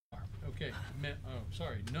Okay.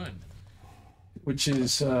 None. which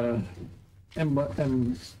is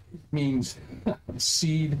means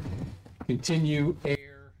seed, continue,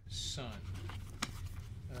 Heir, son.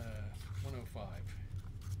 105.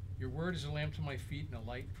 Your word is a lamp to my feet and a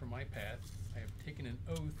light for my path. I have taken an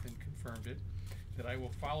oath and confirmed it, that I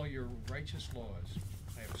will follow your righteous laws.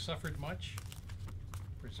 I have suffered much.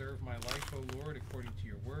 Preserve my life, O Lord, according to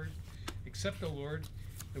your word. Accept, O Lord,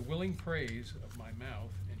 the willing praise of my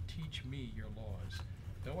mouth, and teach me your laws.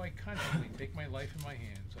 Though I constantly take my life in my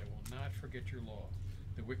hands, I will not forget your law.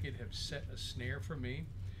 The wicked have set a snare for me,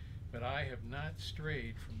 but I have not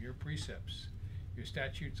strayed from your precepts. Your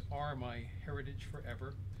statutes are my heritage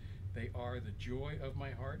forever. They are the joy of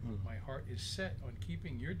my heart. My heart is set on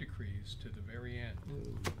keeping your decrees to the very end.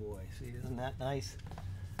 Oh boy, see, isn't that nice?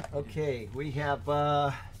 Okay, we have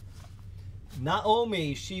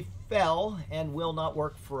Naomi. She fell and will not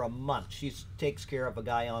work for a month. She takes care of a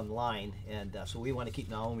guy online, and so we want to keep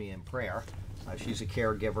Naomi in prayer. She's a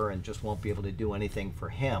caregiver and just won't be able to do anything for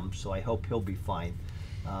him, so I hope he'll be fine.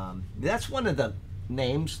 That's one of the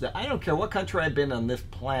names that I don't care what country I've been on this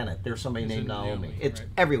planet, there's somebody named Naomi. It's right.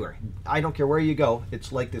 Everywhere. I don't care where you go.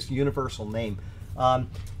 It's like this universal name.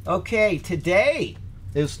 Okay, today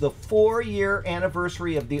is the 4-year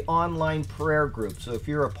anniversary of the online prayer group. So if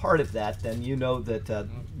you're a part of that, then you know that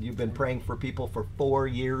you've been praying for people for 4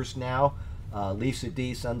 years now. Lisa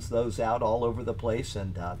D sends those out all over the place,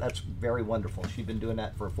 and that's very wonderful. She's been doing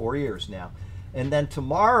that for 4 years now. And then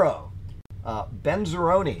tomorrow, Ben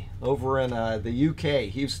Zeroni over in the UK,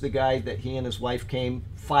 he's the guy that he and his wife came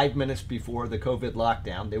 5 minutes before the COVID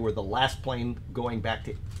lockdown. They were the last plane going back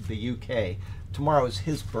to the UK. Tomorrow is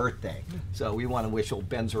his birthday, so we want to wish old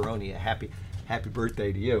Ben Zeroni a happy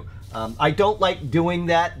birthday to you. I don't like doing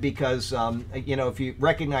that because, you know, if you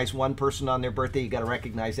recognize one person on their birthday, you got to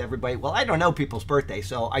recognize everybody. Well, I don't know people's birthday,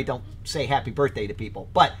 so I don't say happy birthday to people.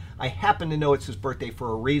 But I happen to know it's his birthday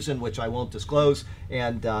for a reason, which I won't disclose.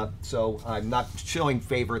 And so I'm not showing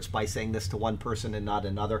favorites by saying this to one person and not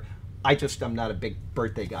another. I'm not a big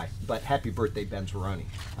birthday guy. But happy birthday, Ben Zeroni.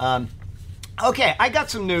 Okay, I got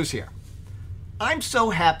some news here. I'm so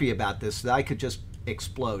happy about this that I could just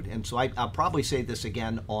explode. And so I'll probably say this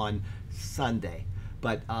again on Sunday.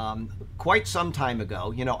 But quite some time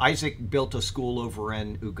ago, you know, Isaac built a school over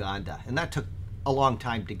in Uganda, and that took a long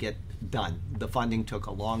time to get done. The funding took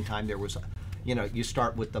a long time. There was, you know, you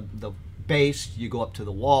start with the base, you go up to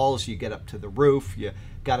the walls, you get up to the roof, you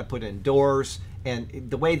got to put in doors. And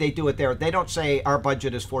the way they do it there, they don't say our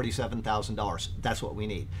budget is $47,000. That's what we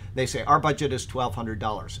need. They say our budget is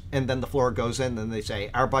 $1,200. And then the floor goes in and they say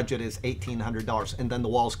our budget is $1,800. And then the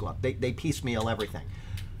walls go up. They piecemeal everything.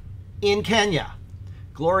 In Kenya,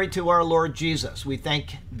 glory to our Lord Jesus. We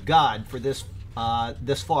thank God for this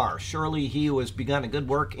far. Surely he who has begun a good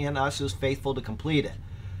work in us is faithful to complete it.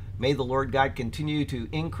 May the Lord God continue to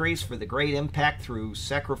increase for the great impact through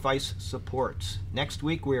sacrifice supports. Next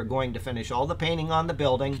week, we are going to finish all the painting on the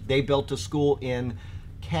building. They built a school in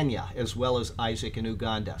Kenya as well as Isaac in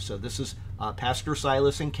Uganda. So this is Pastor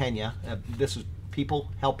Silas in Kenya. This is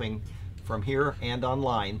people helping from here and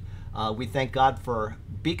online. We thank God for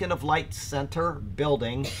Beacon of Light Center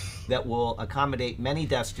building that will accommodate many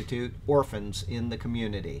destitute orphans in the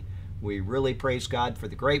community. We really praise God for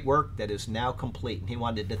the great work that is now complete. He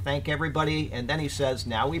wanted to thank everybody, and then he says,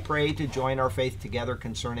 now we pray to join our faith together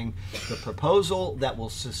concerning the proposal that will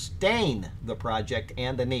sustain the project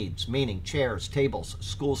and the needs, meaning chairs, tables,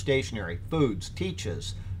 school stationery, foods,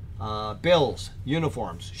 teachers, bills,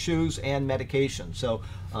 uniforms, shoes, and medication. So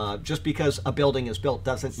just because a building is built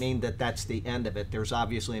doesn't mean that that's the end of it. There's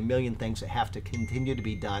obviously a million things that have to continue to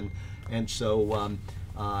be done, and so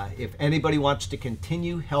if anybody wants to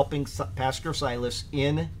continue helping Pastor Silas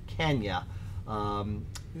in Kenya,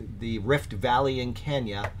 the Rift Valley in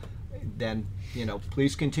Kenya, then, you know,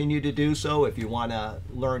 please continue to do so. If you want to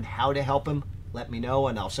learn how to help him, let me know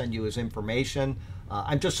and I'll send you his information.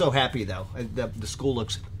 I'm just so happy, though. The school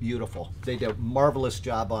looks beautiful. They did a marvelous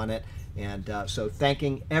job on it. And so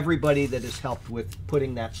thanking everybody that has helped with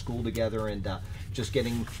putting that school together and just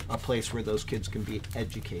getting a place where those kids can be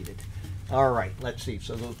educated. All right, let's see.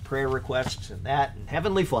 So those prayer requests and that. And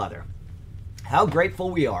Heavenly Father, how grateful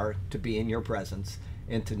we are to be in your presence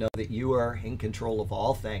and to know that you are in control of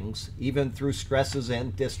all things, even through stresses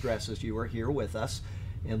and distresses. You are here with us.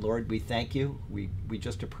 And Lord, we thank you. We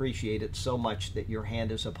just appreciate it so much that your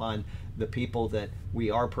hand is upon the people that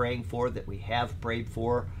we are praying for, that we have prayed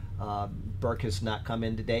for. Burke has not come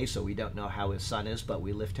in today, so we don't know how his son is, but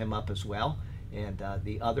we lift him up as well. And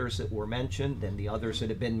the others that were mentioned and the others that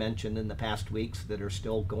have been mentioned in the past weeks that are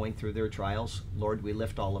still going through their trials, Lord, we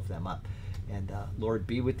lift all of them up. And Lord,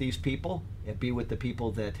 be with these people, and be with the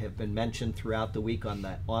people that have been mentioned throughout the week on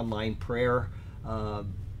the online prayer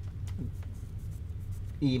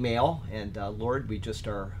email. And Lord, we just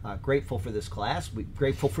are grateful for this class. We're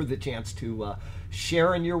grateful for the chance to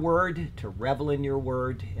share in your word, to revel in your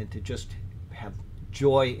word, and to just have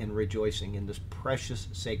joy and rejoicing in this precious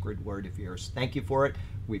sacred word of yours. Thank you for it.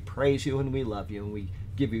 We praise you and we love you, and we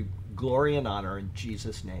give you glory and honor in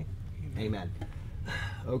Jesus' name. Amen.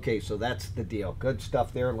 Okay, so that's the deal. Good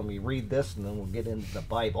stuff there. Let me read this and then we'll get into the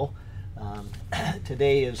Bible.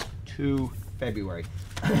 Today is 2 February.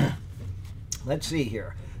 Let's see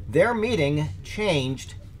here. Their meeting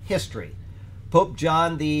changed history. Pope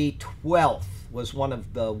John the 12th was one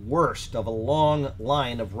of the worst of a long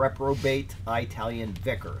line of reprobate Italian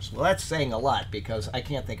vicars. Well, that's saying a lot because I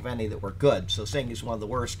can't think of any that were good. So saying he's one of the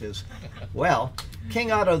worst is, well, King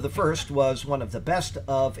Otto I was one of the best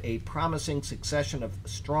of a promising succession of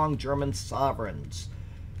strong German sovereigns.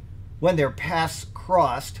 When their paths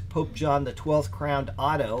crossed, Pope John XII crowned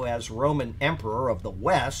Otto as Roman Emperor of the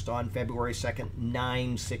West on February 2nd,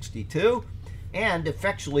 962, and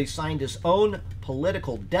effectually signed his own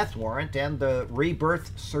political death warrant and the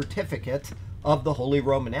rebirth certificate of the Holy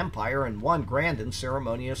Roman Empire in one grand and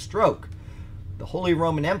ceremonious stroke. The Holy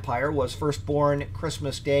Roman Empire was first born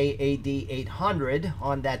Christmas Day AD 800.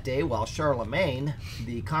 On that day, while Charlemagne,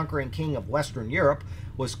 the conquering king of Western Europe,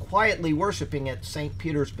 was quietly worshiping at St.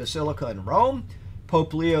 Peter's Basilica in Rome,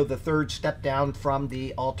 Pope Leo III stepped down from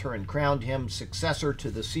the altar and crowned him successor to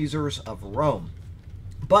the Caesars of Rome.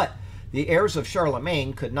 But the heirs of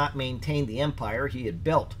Charlemagne could not maintain the empire he had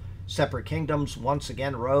built. Separate kingdoms once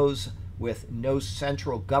again rose with no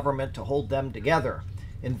central government to hold them together.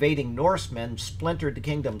 Invading Norsemen splintered the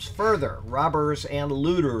kingdoms further. Robbers and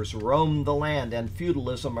looters roamed the land, and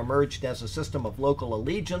feudalism emerged as a system of local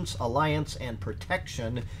allegiance, alliance, and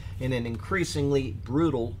protection in an increasingly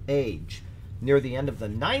brutal age. Near the end of the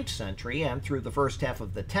 9th century and through the first half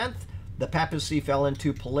of the 10th, the papacy fell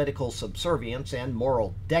into political subservience and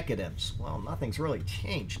moral decadence. Well, nothing's really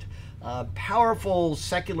changed. Powerful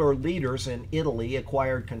secular leaders in Italy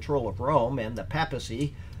acquired control of Rome and the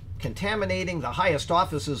papacy, contaminating the highest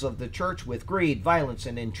offices of the church with greed, violence,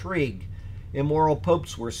 and intrigue. Immoral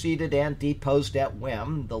popes were seated and deposed at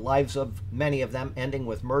whim, the lives of many of them ending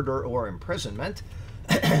with murder or imprisonment.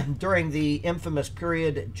 During the infamous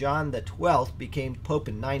period, John XII became pope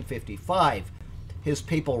in 955. His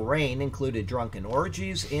papal reign included drunken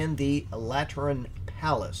orgies in the Lateran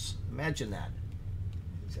Palace. Imagine that.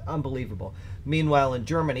 It's unbelievable. Meanwhile, in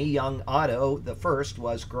Germany, young Otto I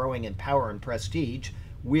was growing in power and prestige,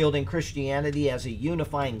 wielding Christianity as a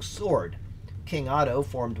unifying sword. King Otto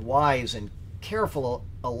formed wise and careful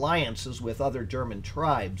alliances with other German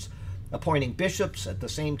tribes, appointing bishops at the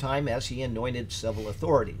same time as he anointed civil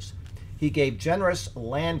authorities. He gave generous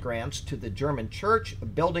land grants to the German church,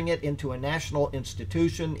 building it into a national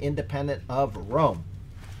institution independent of Rome.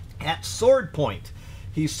 At sword point,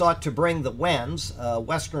 he sought to bring the Wends, a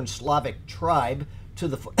Western Slavic tribe, to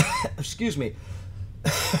the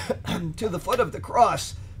to the foot of the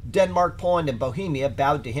cross. Denmark, Poland, and Bohemia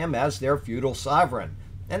bowed to him as their feudal sovereign.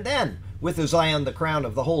 And then, with his eye on the crown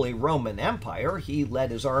of the Holy Roman Empire, he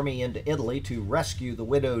led his army into Italy to rescue the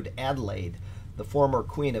widowed Adelaide, the former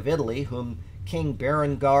Queen of Italy, whom King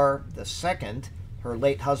Berengar II, her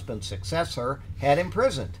late husband's successor, had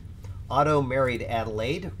imprisoned. Otto married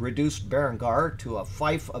Adelaide, reduced Berengar to a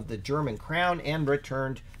fief of the German crown, and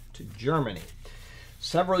returned to Germany.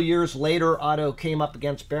 Several years later, Otto came up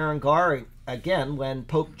against Berengar again when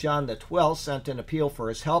Pope John XII sent an appeal for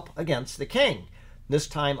his help against the king. This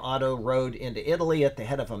time, Otto rode into Italy at the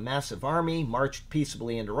head of a massive army, marched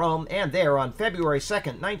peaceably into Rome, and there, on February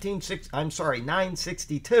 2nd,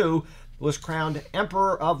 962, was crowned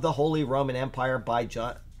Emperor of the Holy Roman Empire by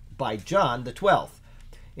John XII.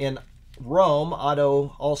 In Rome,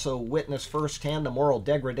 Otto also witnessed firsthand the moral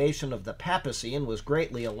degradation of the papacy and was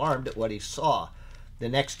greatly alarmed at what he saw. The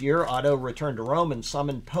next year, Otto returned to Rome and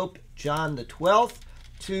summoned Pope John XII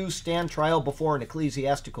to stand trial before an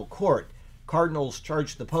ecclesiastical court. Cardinals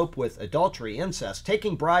charged the Pope with adultery, incest,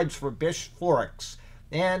 taking bribes for bishoprics,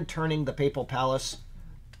 and turning the papal palace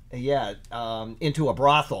into a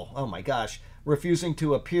brothel. Oh my gosh. Refusing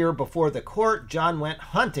to appear before the court, John went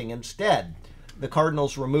hunting instead. The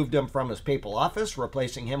cardinals removed him from his papal office,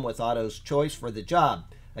 replacing him with Otto's choice for the job,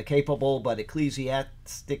 a capable but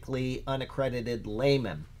ecclesiastically unaccredited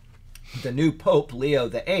layman. The new Pope, Leo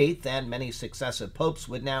VIII, and many successive popes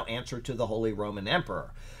would now answer to the Holy Roman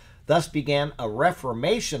Emperor. Thus began a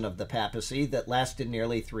reformation of the papacy that lasted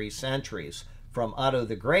nearly 3 centuries. From Otto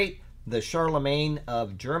the Great, the Charlemagne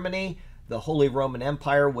of Germany, the Holy Roman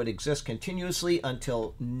Empire would exist continuously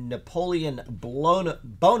until Napoleon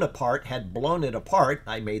Bonaparte had blown it apart,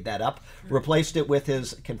 I made that up, replaced it with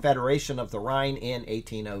his Confederation of the Rhine in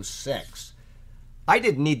 1806. I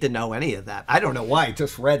didn't need to know any of that. I don't know why I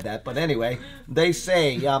just read that, but anyway, they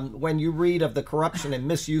say when you read of the corruption and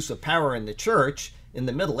misuse of power in the church in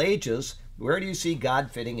the Middle Ages, where do you see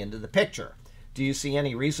God fitting into the picture? Do you see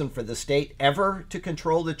any reason for the state ever to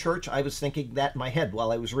control the church? I was thinking that in my head while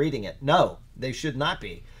I was reading it. No, they should not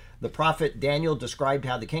be. The prophet Daniel described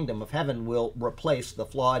how the kingdom of heaven will replace the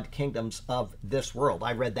flawed kingdoms of this world.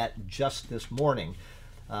 I read that just this morning,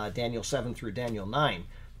 Daniel 7 through Daniel 9.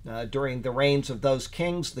 During the reigns of those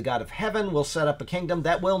kings, the God of heaven will set up a kingdom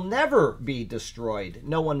that will never be destroyed.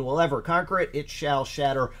 No one will ever conquer it. It shall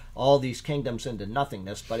shatter all these kingdoms into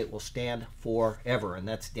nothingness, but it will stand forever. And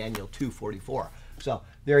that's Daniel 2:44. So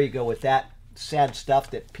there you go with that. Sad stuff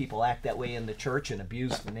that people act that way in the church and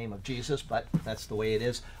abuse the name of Jesus, but that's the way it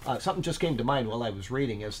is. Something just came to mind while I was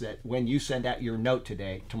reading is that when you send out your note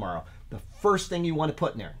tomorrow, the first thing you want to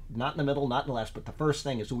put in there, not in the middle, not in the last, but the first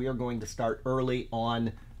thing is we are going to start early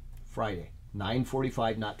on Friday,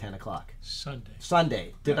 9:45, not 10 o'clock.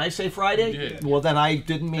 Sunday. Did I say Friday? You did. Well, then I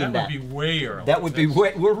didn't mean that. That would be way early. That would be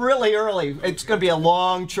we're really early. It's going to be a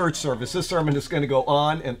long church service. This sermon is going to go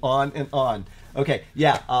on and on and on. Okay,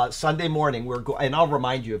 yeah, Sunday morning, and I'll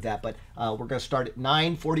remind you of that, but we're going to start at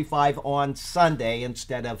 9:45 on Sunday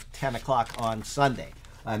instead of 10 o'clock on Sunday.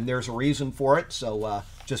 And there's a reason for it, so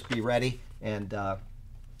just be ready. And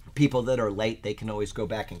people that are late, they can always go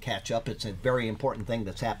back and catch up. It's a very important thing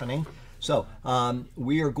that's happening. So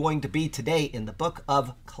we are going to be today in the book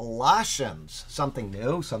of Colossians. Something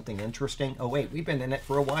new, something interesting. Oh, wait, we've been in it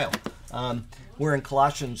for a while. We're in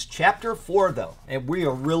Colossians chapter 4, though, and we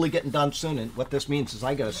are really getting done soon. And what this means is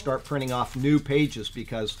I got to start printing off new pages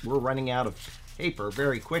because we're running out of paper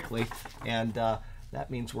very quickly. And that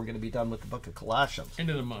means we're going to be done with the book of Colossians. End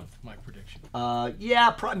of the month, my prediction.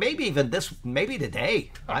 Yeah, maybe even maybe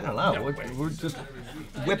today. I don't know. No way. We're just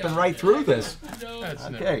whipping right through this. That's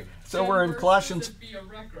Okay, so we're in Colossians.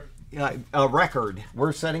 A record.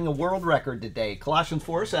 We're setting a world record today. Colossians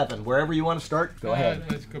 4:7. Wherever you want to start, go ahead.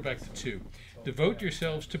 Let's go back to 2. Devote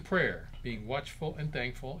yourselves to prayer, being watchful and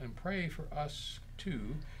thankful, and pray for us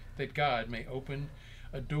too, that God may open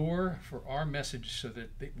a door for our message so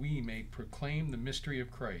that we may proclaim the mystery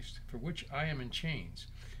of Christ, for which I am in chains.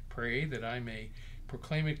 Pray that I may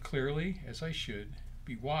proclaim it clearly as I should.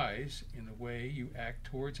 Be wise in the way you act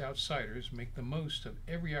towards outsiders. Make the most of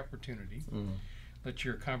every opportunity. Let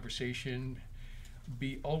your conversation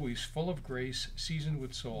be always full of grace, seasoned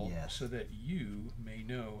with salt, Yes. so that you may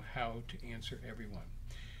know how to answer everyone.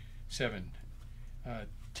 7.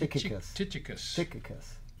 Tychicus.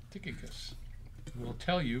 Tychicus will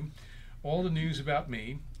tell you all the news about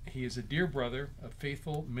me. He is a dear brother, a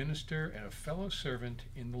faithful minister, and a fellow servant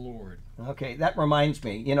in the Lord. Okay, that reminds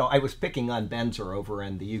me. You know, I was picking on Benzer over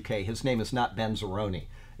in the UK. His name is not Benzeroni.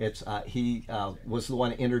 It's he was the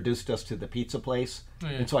one who introduced us to the pizza place,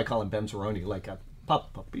 and so I call him Benzeroni, like a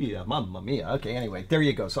Papa Mia, Mamma Mia. Okay, anyway, there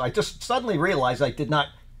you go. So I just suddenly realized I did not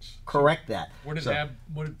correct that. What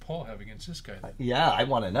did Paul have against this guy? Yeah, I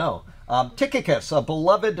want to know. Tychicus, a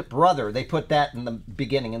beloved brother. They put that in the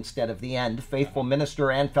beginning instead of the end. Faithful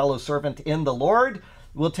minister and fellow servant in the Lord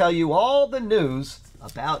will tell you all the news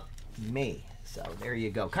about me. So there you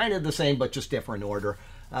go. Kind of the same, but just different order.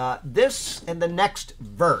 This and the next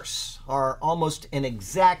verse are almost an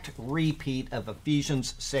exact repeat of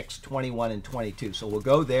Ephesians 6:21 and 22. So we'll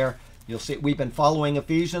go there. You'll see we've been following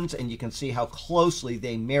Ephesians, and you can see how closely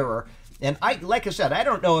they mirror. And like I said, I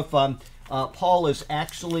don't know if Paul is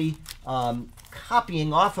actually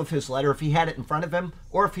copying off of his letter, if he had it in front of him,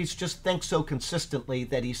 or if he's just thinks so consistently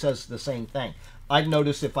that he says the same thing. I've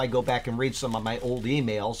noticed if I go back and read some of my old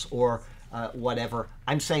emails or whatever,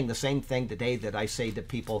 I'm saying the same thing today that I say to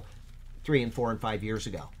people 3 and 4 and 5 years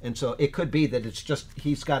ago. And so it could be that it's just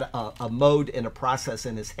he's got a mode and a process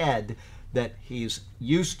in his head that he's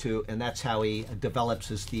used to, and that's how he develops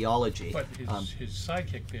his theology. But his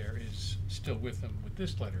sidekick there is still with him with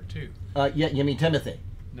this letter too. Yeah, you mean Timothy?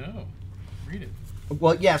 No, read it.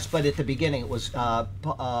 Well, yes, but at the beginning it was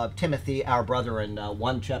Timothy, our brother, in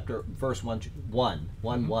 1 chapter, verse 1.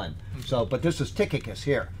 So, but this is Tychicus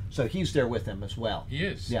here, so he's there with him as well. He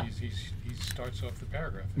is. Yeah. He starts off the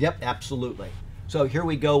paragraph. Yep, absolutely. So here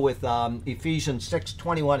we go with Ephesians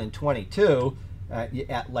 6:21 and 22.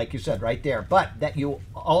 Like you said, right there. But that you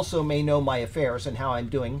also may know my affairs and how I'm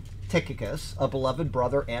doing. Tychicus, a beloved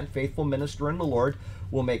brother and faithful minister in the Lord,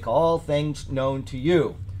 will make all things known to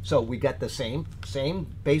you. So we got the same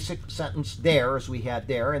basic sentence there as we had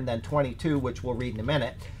there, and then 22, which we'll read in a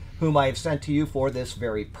minute. whom I have sent to you for this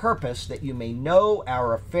very purpose, that you may know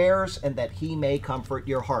our affairs and that he may comfort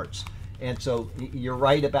your hearts. And so you're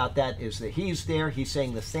right about that, is that he's there, he's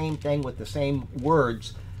saying the same thing with the same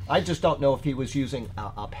words. I just don't know if he was using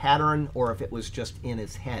a pattern or if it was just in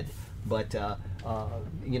his head. But,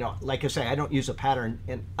 you know, like I say, I don't use a pattern,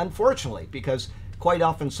 and unfortunately, because quite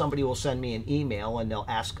often somebody will send me an email and they'll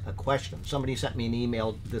ask a question. Somebody sent me an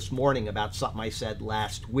email this morning about something I said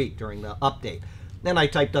last week during the update. Then I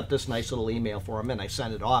typed up this nice little email for him and I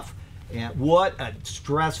sent it off. And what a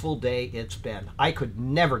stressful day it's been. I could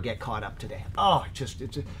never get caught up today. Oh,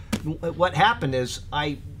 what happened is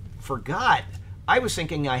I forgot. I was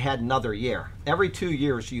thinking I had another year. Every 2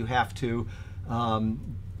 years you have to,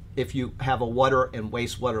 if you have a water and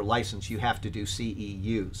wastewater license, you have to do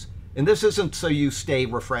CEUs. And this isn't so you stay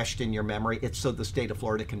refreshed in your memory. It's so the state of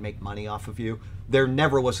Florida can make money off of you. There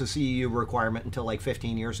never was a CEU requirement until like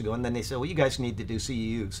 15 years ago. And then they said, well, you guys need to do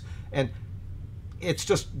CEUs. And it's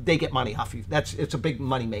just, they get money off you. It's a big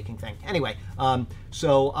money-making thing. Anyway,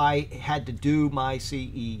 so I had to do my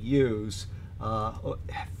CEUs,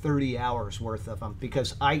 30 hours worth of them,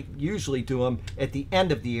 because I usually do them at the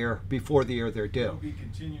end of the year, before the year they're due. It'll be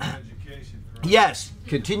continuing education, correct? Yes,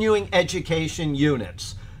 continuing education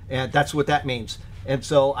units. And that's what that means. And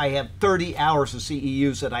so I have 30 hours of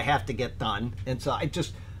CEUs that I have to get done. And so I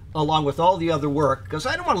just, along with all the other work, because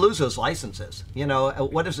I don't want to lose those licenses. You know,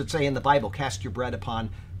 what does it say in the Bible? Cast your bread upon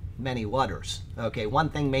many waters. Okay, one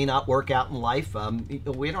thing may not work out in life.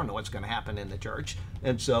 We don't know what's going to happen in the church.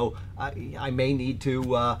 And so I may need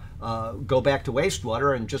to go back to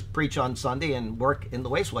wastewater and just preach on Sunday and work in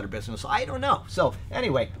the wastewater business. I don't know. So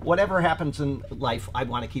anyway, whatever happens in life, I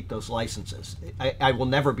want to keep those licenses. I will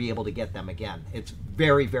never be able to get them again. It's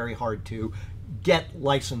very, very hard to get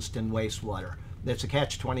licensed in wastewater. It's a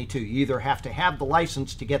catch-22. You either have to have the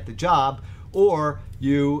license to get the job, or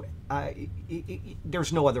you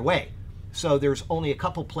there's no other way. So there's only a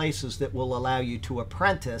couple places that will allow you to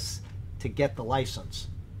apprentice to get the license,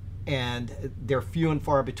 and they're few and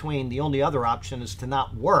far between. The only other option is to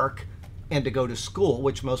not work and to go to school,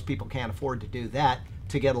 which most people can't afford to do that,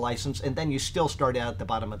 to get a license, and then you still start out at the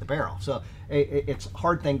bottom of the barrel. So it's a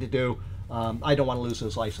hard thing to do. I don't want to lose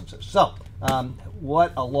those licenses. So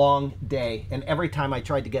what a long day. And every time I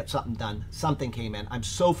tried to get something done, something came in. I'm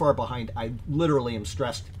so far behind, I literally am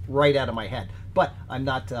stressed right out of my head. But I'm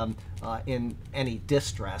not in any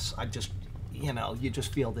distress. I just, you know, you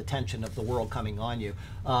just feel the tension of the world coming on you.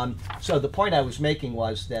 So the point I was making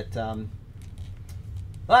was that,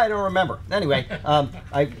 I don't remember. Anyway,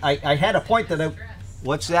 I had a point that I,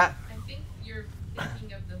 what's that? I think you're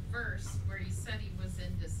thinking of the verse where he said he was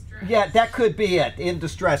in distress. Yeah, that could be it, in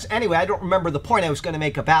distress. Anyway, I don't remember the point I was going to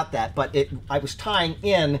make about that, but I was tying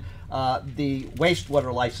in the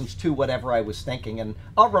wastewater license to whatever I was thinking, and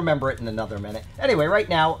I'll remember it in another minute. Anyway, right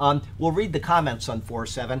now, we'll read the comments on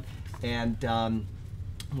 4:7, and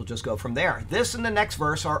we'll just go from there. This and the next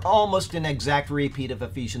verse are almost an exact repeat of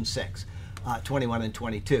Ephesians 6, 21 and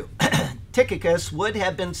 22. Tychicus would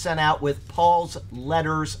have been sent out with Paul's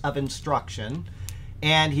letters of instruction,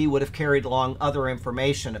 and he would have carried along other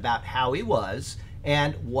information about how he was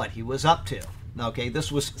and what he was up to. Okay, this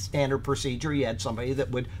was standard procedure. You had somebody that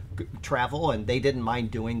would travel, and they didn't mind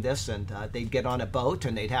doing this, and they'd get on a boat,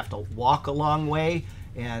 and they'd have to walk a long way,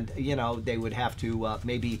 and, you know, they would have to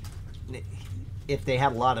maybe, if they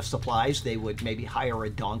had a lot of supplies, they would maybe hire a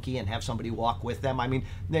donkey and have somebody walk with them. I mean,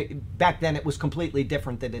 back then it was completely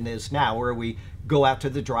different than it is now, where we go out to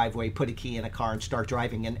the driveway, put a key in a car, and start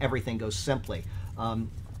driving, and everything goes simply.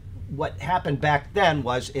 What happened back then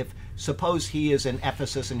was, if suppose he is in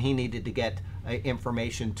Ephesus and he needed to get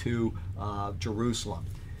information to Jerusalem.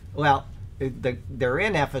 Well, they're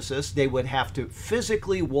in Ephesus. They would have to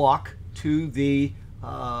physically walk to the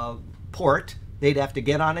port. They'd have to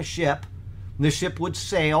get on a ship. The ship would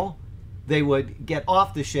sail. They would get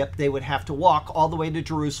off the ship. They would have to walk all the way to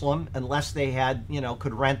Jerusalem, unless they had, you know,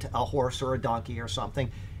 could rent a horse or a donkey or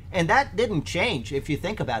something. And that didn't change, if you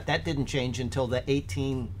think about it. That didn't change until the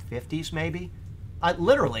 1850s, maybe.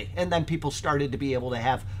 Literally. And then people started to be able to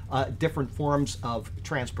have different forms of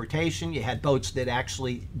transportation. You had boats that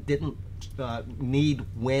actually didn't need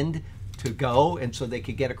wind to go, and so they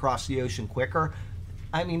could get across the ocean quicker.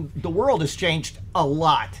 I mean, the world has changed a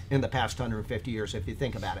lot in the past 150 years, if you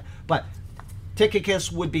think about it. But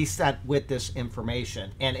Tychicus would be sent with this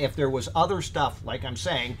information. And if there was other stuff, like I'm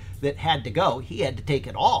saying, that had to go, he had to take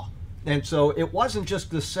it all. And so it wasn't just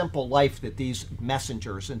the simple life that these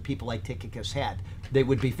messengers and people like Tychicus had. They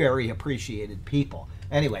would be very appreciated people.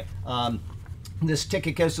 Anyway, this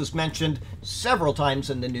Tychicus is mentioned several times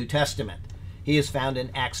in the New Testament. He is found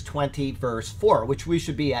in Acts 20, verse 4, which we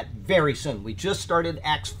should be at very soon. We just started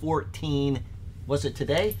Acts 14. Was it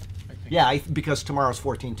today? I think. Yeah, because tomorrow's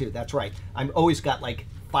 14 too. That's right. I've always got like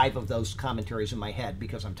 5 of those commentaries in my head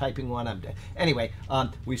because I'm typing one. Anyway,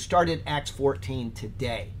 we started Acts 14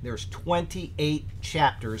 today. There's 28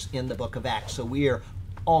 chapters in the book of Acts, so we are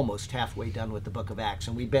almost halfway done with the book of Acts,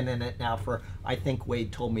 and we've been in it now for, I think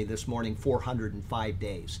Wade told me this morning, 405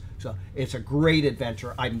 days. So it's a great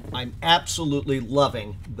adventure. I'm absolutely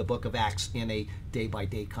loving the book of Acts in a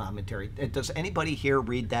day-by-day commentary. Does anybody here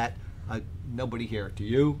read that? Nobody here. Do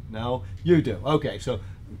you? No? You do. Okay, so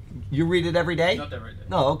you read it every day? Not every day.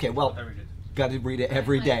 No, okay, well, Not every day. got to read it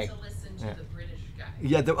every I day. like to listen to Yeah. the British guy.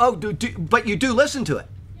 Yeah, but you do listen to it?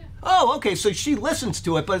 Yeah. Oh, okay, so she listens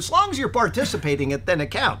to it, but as long as you're participating, it then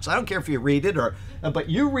it counts. I don't care if you read it but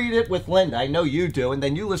you read it with Linda. I know you do, and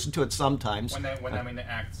then you listen to it sometimes. When I'm in the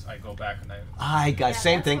Acts, I go back and I got Yeah,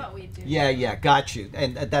 same that's thing. what we do. Yeah, got you.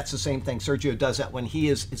 And that's the same thing. Sergio does that when he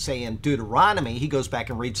is saying Deuteronomy. He goes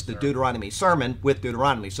back and reads the Deuteronomy sermon with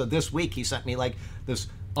Deuteronomy. So this week he sent me like this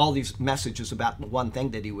all these messages about one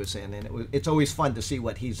thing that he was in, and it's always fun to see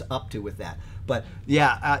what he's up to with that. But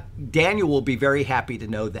yeah, Daniel will be very happy to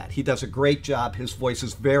know that. He does a great job. His voice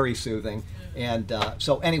is very soothing. And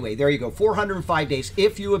so anyway, there you go. 405 days.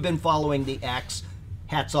 If you have been following the Acts,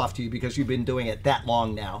 hats off to you because you've been doing it that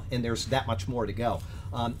long now, and there's that much more to go.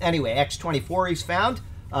 Anyway, Acts 24 he's found.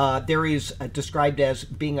 There he's described as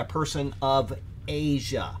being a person of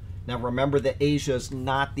Asia. Now remember that Asia is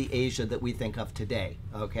not the Asia that we think of today,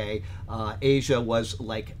 okay? Asia was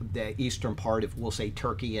like the eastern part of, we'll say,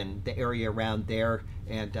 Turkey and the area around there.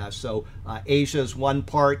 And so Asia is one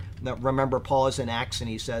part. Now, remember, Paul is in Acts and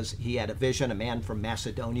he says he had a vision. A man from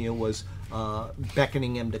Macedonia was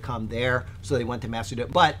beckoning him to come there. So they went to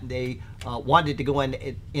Macedonia. But they wanted to go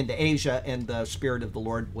into Asia, and the Spirit of the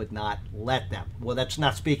Lord would not let them. Well, that's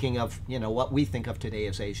not speaking of, what we think of today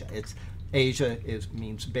as Asia. Asia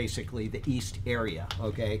means basically the east area,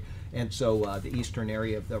 okay? And so the eastern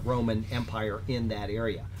area of the Roman Empire in that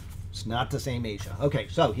area. It's not the same Asia. Okay,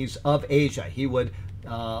 so he's of Asia. He was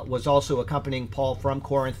also accompanying Paul from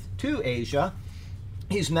Corinth to Asia.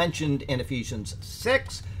 He's mentioned in Ephesians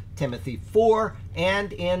 6, Timothy 4,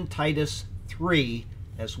 and in Titus 3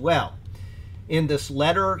 as well. In this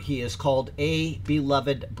letter, he is called a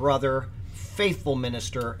beloved brother, faithful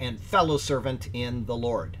minister, and fellow servant in the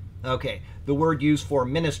Lord. Okay, the word used for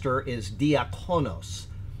minister is diakonos.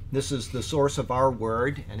 This is the source of our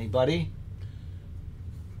word. Anybody?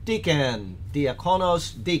 Deacon.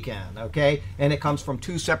 Diakonos, deacon, okay? And it comes from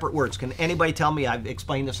 2 separate words. Can anybody tell me? I've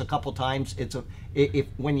explained this a couple times. If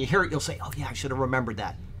when you hear it, you'll say, oh yeah, I should have remembered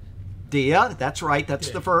that. Dia, that's right,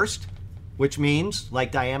 that's the first, which means,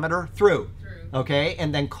 like diameter, through. Okay,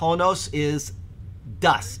 and then konos is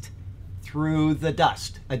dust. Through the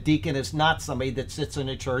dust. A deacon is not somebody that sits in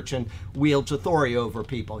a church and wields authority over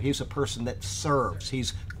people. He's a person that serves.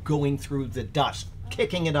 He's going through the dust,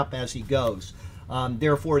 kicking it up as he goes.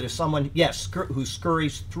 Therefore, it is someone, yes, who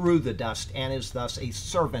scurries through the dust and is thus a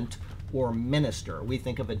servant or minister. We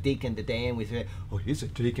think of a deacon today and we say, oh, he's a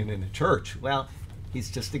deacon in a church. Well, he's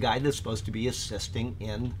just a guy that's supposed to be assisting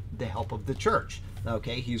in the help of the church.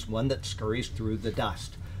 Okay, he's one that scurries through the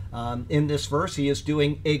dust. In this verse, he is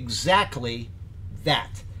doing exactly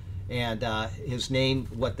that. And his name,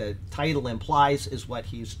 what the title implies, is what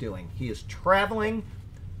he's doing. He is traveling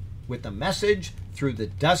with the message through the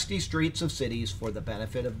dusty streets of cities for the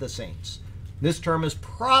benefit of the saints. This term is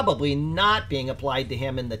probably not being applied to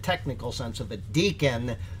him in the technical sense of a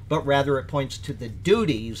deacon, but rather it points to the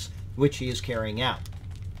duties which he is carrying out.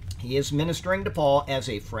 He is ministering to Paul as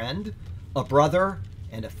a friend, a brother,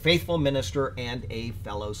 and a faithful minister and a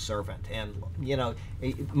fellow servant. And,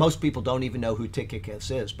 most people don't even know who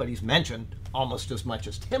Tychicus is, but he's mentioned almost as much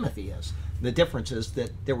as Timothy is. The difference is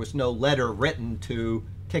that there was no letter written to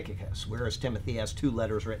Tychicus, whereas Timothy has 2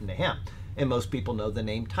 letters written to him. And most people know the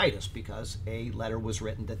name Titus because a letter was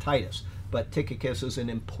written to Titus. But Tychicus is an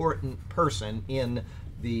important person in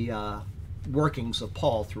the workings of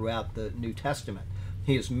Paul throughout the New Testament.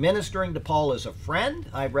 He is ministering to Paul as a friend.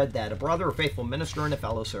 I read that. A brother, a faithful minister, and a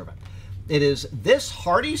fellow servant. It is this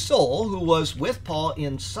hardy soul who was with Paul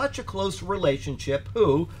in such a close relationship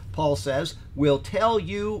who, Paul says, will tell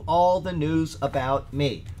you all the news about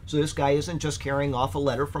me. So this guy isn't just carrying off a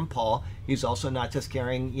letter from Paul. He's also not just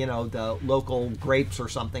carrying, the local grapes or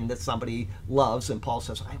something that somebody loves. And Paul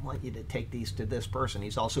says, I want you to take these to this person.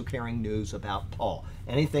 He's also carrying news about Paul.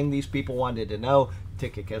 Anything these people wanted to know,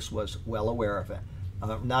 Tychicus was well aware of it.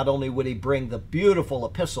 Not only would he bring the beautiful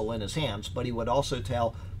epistle in his hands, but he would also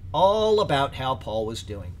tell all about how Paul was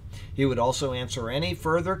doing. He would also answer any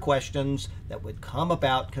further questions that would come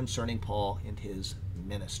about concerning Paul and his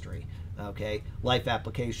ministry. Okay, life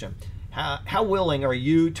application. How willing are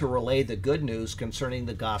you to relay the good news concerning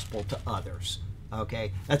the gospel to others?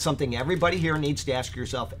 Okay, that's something everybody here needs to ask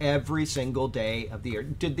yourself every single day of the year.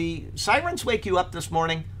 Did the sirens wake you up this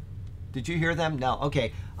morning? Did you hear them? No.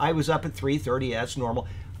 Okay, I was up at 3:30 as normal.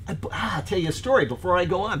 I'll tell you a story before I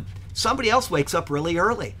go on. Somebody else wakes up really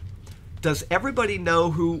early. Does everybody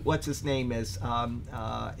know what's his name is?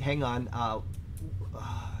 Hang on.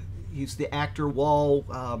 He's the actor,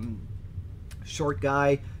 short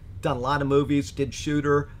guy, done a lot of movies, did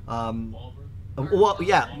Shooter. Well,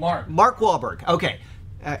 yeah, Mark Wahlberg. Okay.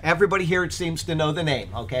 Everybody here seems to know the name,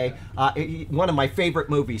 okay? One of my favorite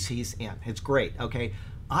movies he's in. It's great, okay?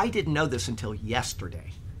 I didn't know this until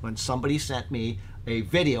yesterday when somebody sent me a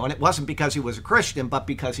video, and it wasn't because he was a Christian, but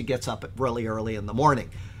because he gets up really early in the morning.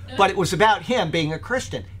 But it was about him being a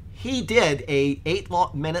Christian. He did a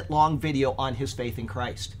 8-minute long video on his faith in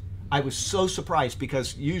Christ. I was so surprised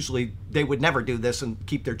because usually they would never do this and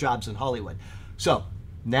keep their jobs in Hollywood. So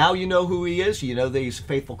now you know who he is. You know that he's a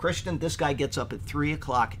faithful Christian. This guy gets up at 3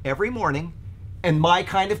 o'clock every morning. And my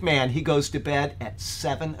kind of man, he goes to bed at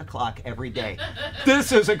 7 o'clock every day.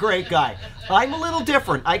 This is a great guy. I'm a little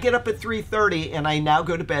different. I get up at 3:30 and I now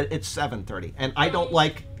go to bed at 7:30. And I don't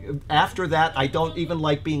like, after that, I don't even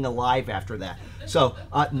like being alive after that. So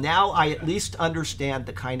now I at least understand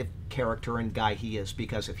the kind of character and guy he is,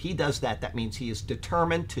 because if he does that, that means he is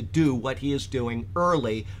determined to do what he is doing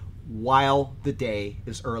early while the day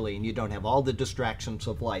is early and you don't have all the distractions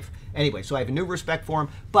of life. Anyway, so I have a new respect for him.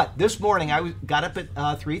 But this morning I got up at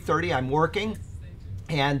 3:30. I'm working,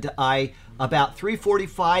 and about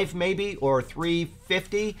 3:45 maybe or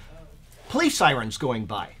 3:50, police sirens going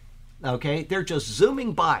by. Okay, they're just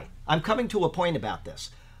zooming by. I'm coming to a point about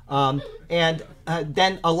this.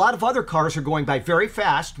 Then a lot of other cars are going by very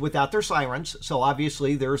fast without their sirens. So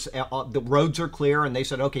obviously there's the roads are clear, and they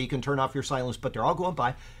said, okay, you can turn off your sirens, but they're all going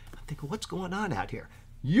by. I'm thinking, what's going on out here?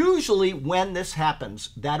 Usually when this happens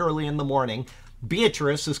that early in the morning,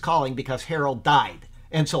 Beatrice is calling because Harold died.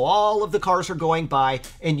 And so all of the cars are going by,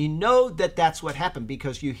 and you know that that's what happened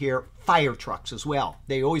because you hear fire trucks as well.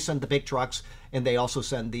 They always send the big trucks, and they also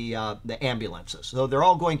send the ambulances. So they're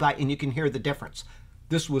all going by, and you can hear the difference.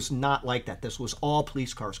 This was not like that. This was all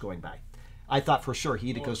police cars going by. I thought for sure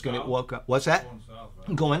he was going to woke up. What's that? Going south,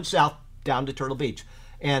 right? Going south down to Turtle Beach.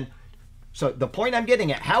 And so the point I'm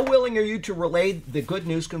getting at, how willing are you to relay the good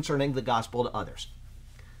news concerning the gospel to others?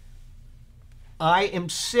 I am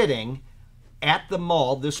sitting at the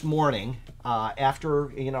mall this morning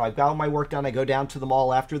after, I've got all my work done. I go down to the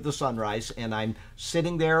mall after the sunrise, and I'm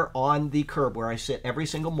sitting there on the curb where I sit every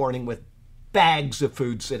single morning with bags of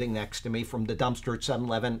food sitting next to me from the dumpster at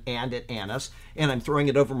 7-Eleven and at Anna's, and I'm throwing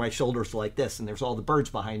it over my shoulders like this, and there's all the birds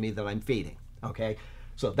behind me that I'm feeding, okay?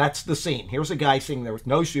 So that's the scene. Here's a guy sitting there with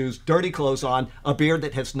no shoes, dirty clothes on, a beard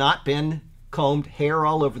that has not been combed, hair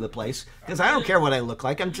all over the place, because I don't care what I look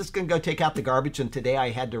like. I'm just going to go take out the garbage, and today I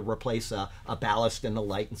had to replace a ballast and a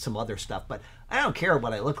light and some other stuff, but I don't care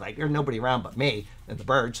what I look like. There's nobody around but me and the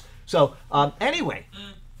birds. So anyway,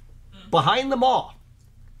 behind the mall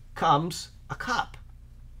comes a cop.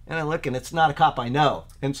 And I look, and it's not a cop I know.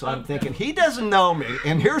 And so I'm thinking, he doesn't know me.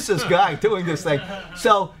 And here's this guy doing this thing.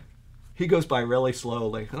 So he goes by really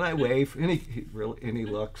slowly. And I wave, and he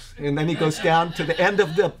looks. And then he goes down to the end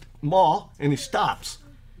of the mall, and he stops.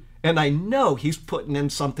 And I know he's putting in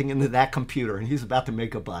something into that computer, and he's about to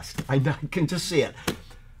make a bust. I can just see it.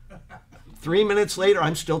 3 minutes later,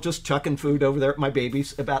 I'm still just chucking food over there at my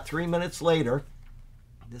babies. About 3 minutes later,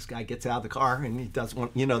 this guy gets out of the car, and he doesn't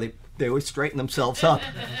want, they always straighten themselves up.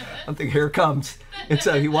 I'm thinking, here it comes. And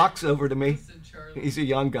so he walks over to me. He's a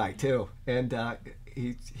young guy, too. And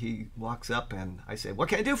he walks up, and I say, what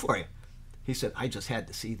can I do for you? He said, I just had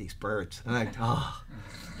to see these birds. And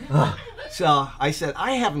So I said,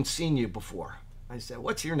 I haven't seen you before. I said,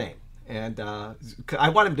 what's your name? And I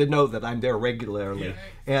want him to know that I'm there regularly. Yeah.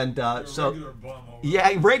 And Regular bum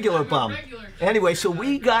over regular bum. Anyway, so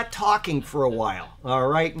we got talking for a while, all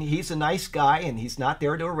right? And he's a nice guy, and he's not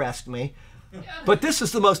there to arrest me. But this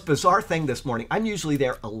is the most bizarre thing this morning. I'm usually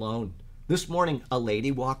there alone. This morning, a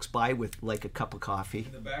lady walks by with like a cup of coffee.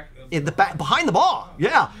 In the back, behind the mall,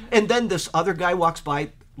 yeah. And then this other guy walks by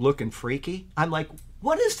looking freaky. I'm like,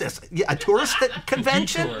 what is this? A tourist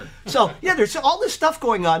convention? So, yeah, there's all this stuff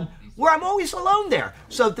going on where I'm always alone there.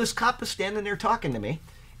 So this cop is standing there talking to me,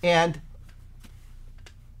 and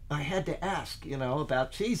I had to ask,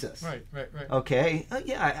 about Jesus. Right. Okay,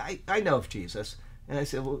 I know of Jesus. And I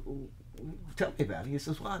said, well, tell me about it. He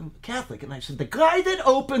says, well, I'm Catholic. And I said, the guy that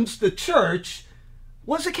opens the church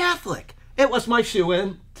was a Catholic. It was my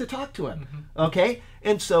shoo-in to talk to him. Okay?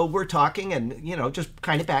 And so we're talking and, just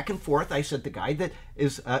kind of back and forth. I said, the guy that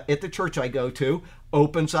is at the church I go to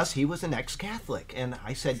opens us. He was an ex-Catholic. And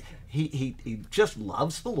I said, he just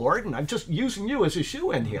loves the Lord, and I'm just using you as a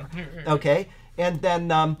shoo-in here. Okay? And then,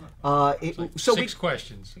 so six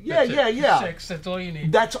questions. Yeah, yeah. 6, that's all you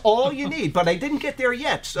need. That's all you need. But I didn't get there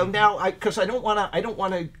yet. So now, because I don't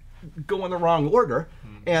want to go in the wrong order.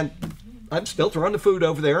 And I'm still throwing the food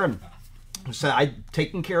over there, and so I've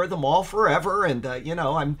taken care of them all forever. And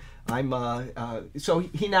so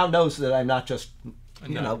he now knows that I'm not just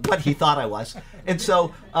what he thought I was. And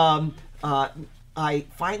so I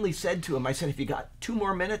finally said to him, I said, "If you got 2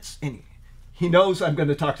 more minutes," and he knows I'm going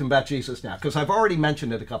to talk to him about Jesus now, because I've already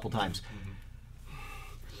mentioned it a couple times.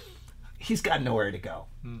 He's got nowhere to go.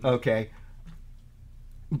 Okay.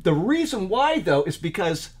 The reason why, though, is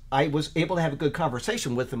because I was able to have a good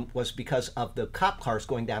conversation with him was because of the cop cars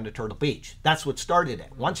going down to Turtle Beach. That's what started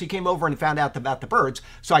it. Once he came over and found out about the birds,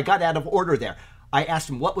 so I got out of order there. I asked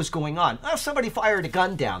him what was going on. Oh, somebody fired a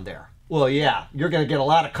gun down there. Well, yeah, you're going to get a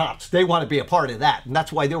lot of cops. They want to be a part of that. And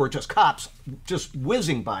that's why there were just cops just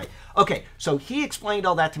whizzing by. Okay, so he explained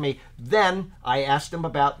all that to me. Then I asked him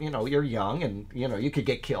about, you're young and, you could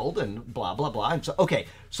get killed and blah, blah, blah. And so, okay,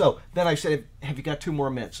 so then I said, have you got 2 more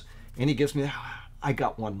minutes? And he gives me, I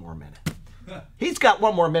got 1 more minute. He's got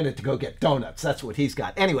 1 more minute to go get donuts. That's what he's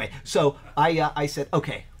got. Anyway, so I said,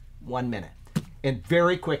 okay, 1 minute. And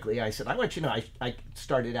very quickly I said, I want you to know I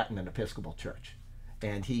started out in an Episcopal church.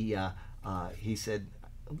 And he said,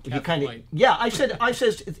 I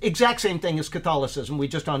said exact same thing as Catholicism. We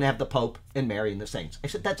just don't have the Pope and Mary and the saints. I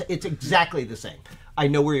said, it's exactly the same. I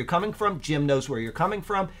know where you're coming from. Jim knows where you're coming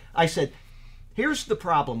from. I said, here's the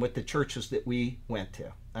problem with the churches that we went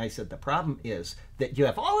to. I said, the problem is that you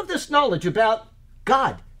have all of this knowledge about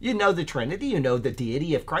God. You know the Trinity. You know the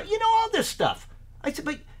deity of Christ. You know all this stuff. I said,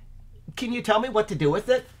 but can you tell me what to do with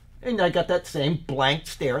it? And I got that same blank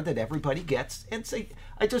stare that everybody gets. And so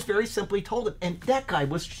I just very simply told him. And that guy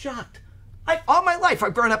was shocked. All my life,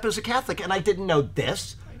 I've grown up as a Catholic, and I didn't know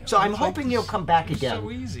this. So I'm hoping he'll come back again. It's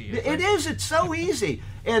so easy. It's so easy.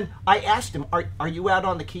 And I asked him, are you out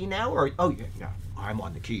on the key now? Or, oh, yeah, I'm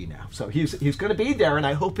on the key now. So he's going to be there, and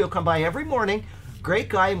I hope he'll come by every morning. Great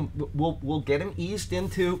guy. We'll get him eased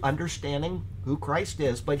into understanding who Christ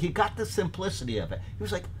is. But he got the simplicity of it. He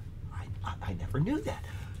was like, I never knew that.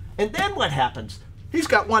 And then what happens? He's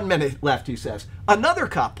got 1 minute left, he says. Another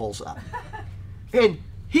cop pulls up. And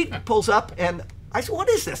he pulls up, and I said, what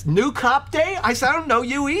is this, new cop day? I said, I don't know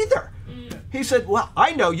you either. He said, well,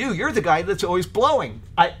 I know you. You're the guy that's always blowing.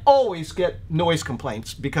 I always get noise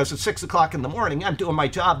complaints because it's 6 o'clock in the morning. I'm doing my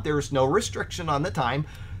job. There's no restriction on the time.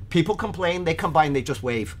 People complain. They come by and they just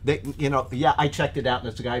wave. I checked it out, and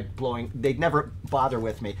it's a guy blowing. They'd never bother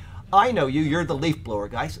with me. I know you. You're the leaf blower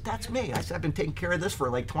guy. I said, that's me. I said, I've been taking care of this for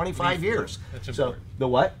like 25 years. That's important. So, the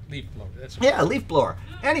what? Leaf blower. That's important. Yeah, leaf blower.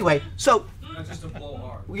 Anyway, so... Not just a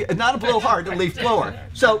blowhard. Not a blowhard, a leaf blower.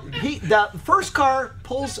 So the first car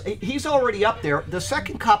pulls, he's already up there. The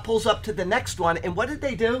second cop pulls up to the next one, and what did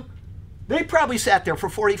they do? They probably sat there for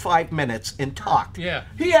 45 minutes and talked. Yeah.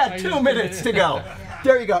 He had 2 minutes to go.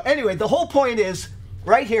 There you go. Anyway, the whole point is...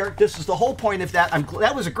 Right here, this is the whole point of that.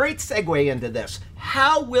 That was a great segue into this.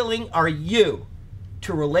 How willing are you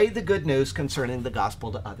to relay the good news concerning the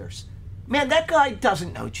gospel to others? Man, that guy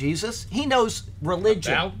doesn't know Jesus. He knows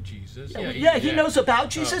religion. About Jesus. He knows about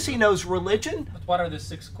Jesus. He knows religion. But what are the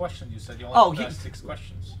 6 questions? You said you only asked 6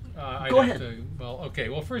 questions. Go ahead.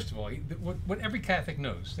 Well, first of all, what every Catholic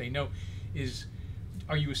knows, they know is,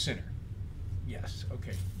 are you a sinner? Yes.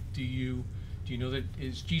 Okay. Do you know that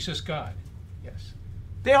is Jesus God? Yes.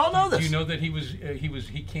 They all know this. Do you know that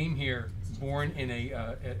he came here born in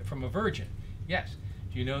from a virgin? Yes.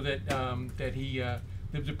 Do you know that he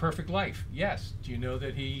lived a perfect life? Yes. Do you know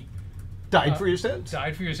that he died for your sins?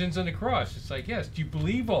 Died for your sins on the cross. It's like, yes. Do you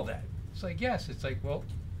believe all that? It's like, yes. It's like, well,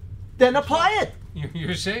 then apply it.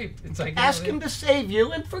 You're saved. It's like, ask him to save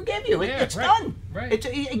you and forgive you. It's done. Right.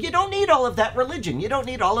 You don't need all of that religion. You don't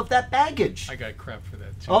need all of that baggage. I got crap for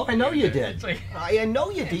that too. Oh, I know you did. Like, I know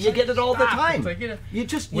you did. You get it all the time. Like, you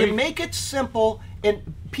make it simple,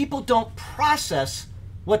 and people don't process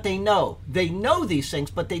what they know. They know these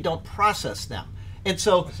things, but they don't process them. And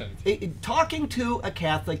so, talking to a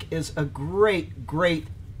Catholic is a great,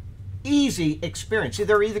 easy experience.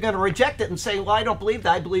 They're either going to reject it and say, well, I don't believe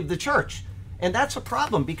that, I believe the church. And that's a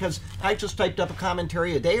problem, because I just typed up a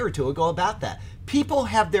commentary a day or two ago about that. People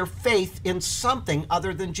have their faith in something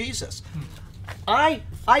other than Jesus. I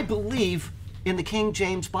believe in the King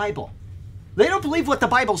James Bible. They don't believe what the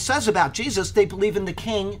Bible says about Jesus. They believe in the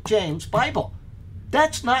King James Bible.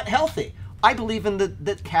 That's not healthy. I believe in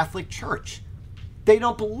the Catholic Church. They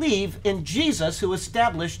don't believe in Jesus who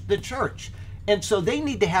established the church. And so they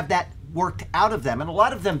need to have that worked out of them. And a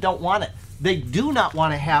lot of them don't want it. They do not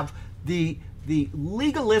want to have the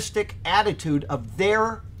legalistic attitude of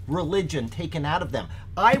their religion taken out of them.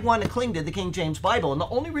 I want to cling to the King James Bible. And the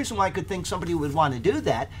only reason why I could think somebody would want to do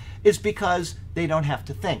that is because they don't have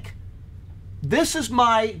to think. This is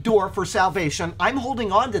my door for salvation. I'm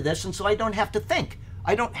holding on to this, and so I don't have to think.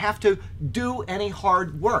 I don't have to do any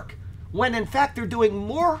hard work. When in fact they're doing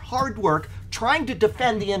more hard work trying to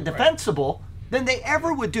defend the indefensible than they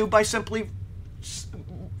ever would do by simply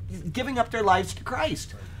giving up their lives to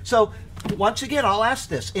Christ. So once again, I'll ask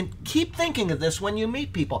this, and keep thinking of this when you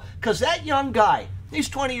meet people, because that young guy, he's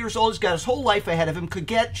 20 years old, he's got his whole life ahead of him, could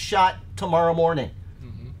get shot tomorrow morning,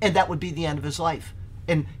 and that would be the end of his life.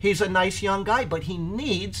 And he's a nice young guy, but he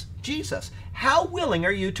needs Jesus. How willing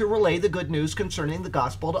are you to relay the good news concerning the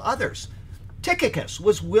gospel to others? Tychicus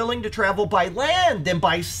was willing to travel by land and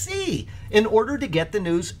by sea in order to get the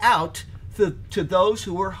news out to those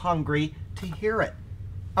who were hungry to hear it.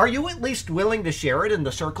 Are you at least willing to share it in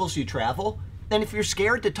the circles you travel? And if you're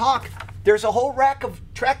scared to talk, there's a whole rack of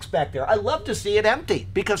tracts back there. I love to see it empty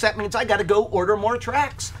because that means I got to go order more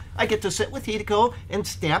tracts. I get to sit with Hideko and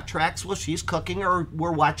stamp tracts while she's cooking or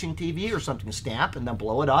we're watching TV or something. Stamp and then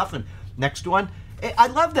blow it off and next one. I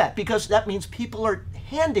love that because that means people are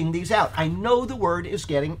handing these out. I know the word is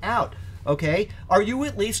getting out, okay? Are you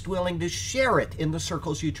at least willing to share it in the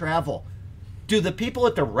circles you travel? Do the people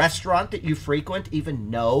at the restaurant that you frequent even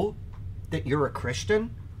know that you're a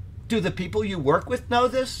Christian? Do the people you work with know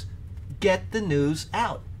this? Get the news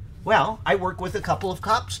out. Well, I work with a couple of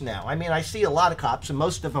cops now. I mean, I see a lot of cops, and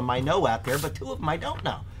most of them I know out there, but 2 of them I don't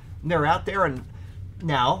know. And they're out there, and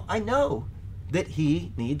now I know that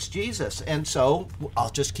he needs Jesus. And so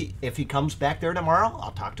I'll just keep, if he comes back there tomorrow,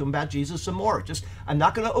 I'll talk to him about Jesus some more. I'm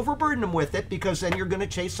not going to overburden him with it because then you're going to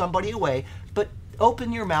chase somebody away. But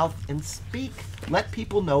open your mouth and speak. Let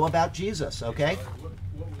people know about Jesus, okay?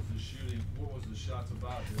 What was the shooting? What was the shots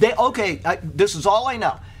about? This is all I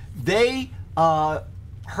know. They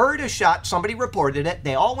heard a shot. Somebody reported it.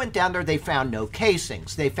 They all went down there. They found no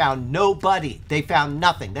casings. They found nobody. They found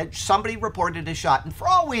nothing. Somebody reported a shot, and for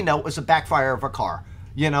all we know, it was a backfire of a car,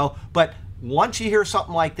 But once you hear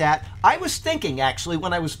something like that, I was thinking, actually,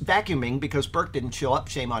 when I was vacuuming, because Burke didn't show up,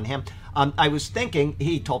 shame on him, I was thinking,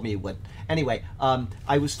 he told me he would. Anyway,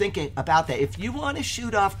 I was thinking about that. If you want to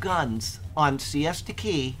shoot off guns on Siesta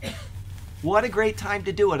Key, what a great time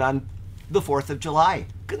to do it on the 4th of July.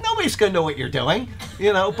 Because nobody's going to know what you're doing,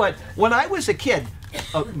 But when I was a kid,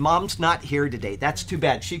 Mom's not here today. That's too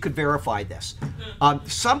bad. She could verify this.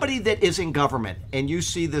 Somebody that is in government, and you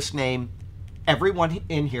see this name, everyone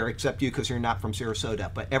in here, except you because you're not from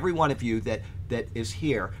Sarasota, but every one of you that is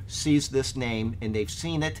here sees this name, and they've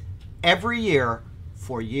seen it every year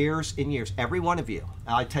for years and years. Every one of you.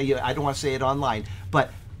 I tell you, I don't want to say it online,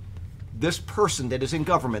 but this person that is in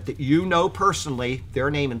government that you know personally, their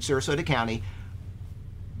name in Sarasota County,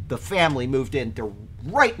 the family moved in to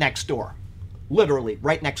right next door, literally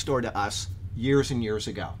right next door to us years and years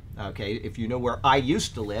ago. Okay, if you know where I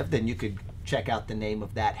used to live, then you could check out the name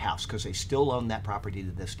of that house because they still own that property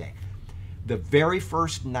to this day. The very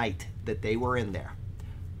first night that they were in there,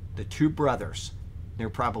 the 2 brothers, they're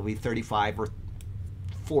probably 35 or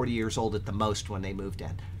 40 years old at the most when they moved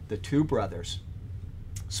in. The 2 brothers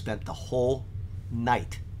spent the whole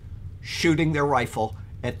night shooting their rifle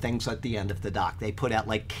at things at the end of the dock. They put out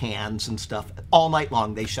like cans and stuff. All night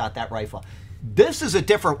long they shot that rifle. This is a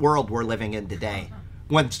different world we're living in today.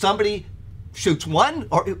 When somebody shoots one,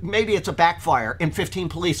 or maybe it's a backfire, and 15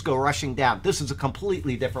 police go rushing down. This is a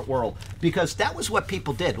completely different world because that was what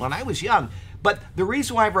people did when I was young. But the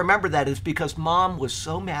reason why I remember that is because Mom was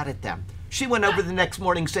so mad at them. She went over the next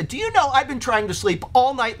morning and said, "Do you know I've been trying to sleep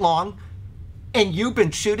all night long? And you've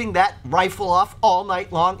been shooting that rifle off all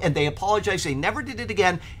night long?" And they apologized. They never did it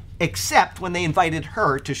again, except when they invited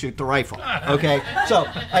her to shoot the rifle. Okay,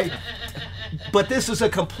 but this is a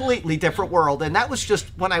completely different world. And that was just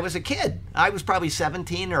when I was a kid. I was probably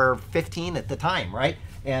 17 or 15 at the time, right?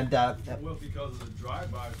 And well, because of the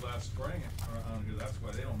drive-bys last spring around here, that's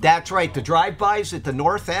why they don't. That's right, the drive-bys at the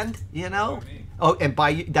north end, Oh, and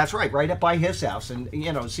that's right up by his house. And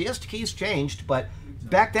Siesta Key's changed, but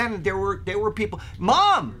back then there were people.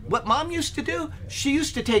 What Mom used to do, she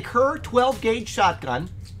used to take her 12-gauge shotgun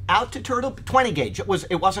out to 20 gauge. It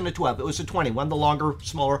wasn't a 12, it was a 20, one the longer,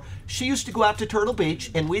 smaller. She used to go out to Turtle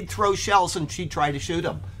Beach and we'd throw shells and she'd try to shoot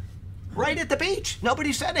them. Right at the beach.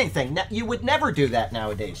 Nobody said anything. You would never do that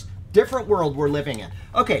nowadays. Different world we're living in.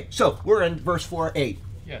 Okay, so we're in verse 4:8.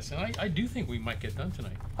 Yes, and I do think we might get done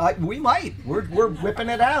tonight. We might. We're whipping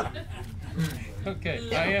it out.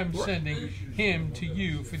 Okay, I am sending him to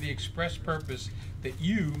you for the express purpose that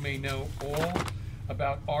you may know all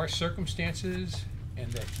about our circumstances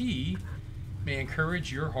and that he may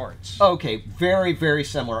encourage your hearts. Okay, very, very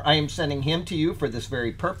similar. I am sending him to you for this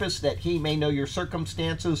very purpose, that he may know your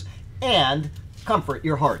circumstances and comfort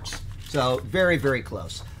your hearts. So, very, very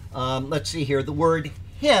close. Let's see here. The word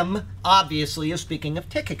him obviously is speaking of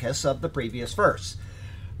Tychicus of the previous verse.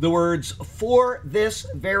 The words for this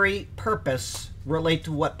very purpose relate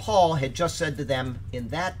to what Paul had just said to them in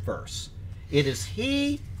that verse. It is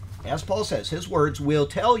he, as Paul says, his words, will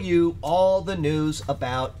tell you all the news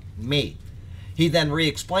about me. He then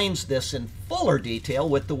re-explains this in fuller detail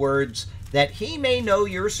with the words, that he may know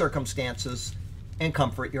your circumstances and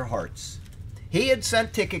comfort your hearts. He had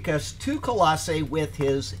sent Tychicus to Colossae with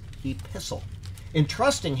his epistle,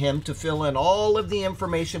 entrusting him to fill in all of the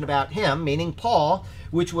information about him, meaning Paul,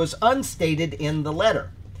 which was unstated in the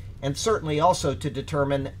letter, and certainly also to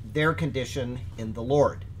determine their condition in the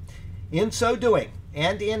Lord. In so doing,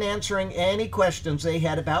 and in answering any questions they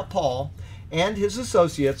had about Paul and his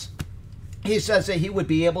associates, he says that he would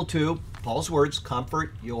be able to, Paul's words,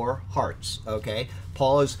 comfort your hearts. Okay?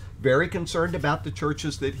 Paul is very concerned about the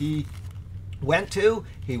churches that he went to.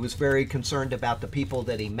 He was very concerned about the people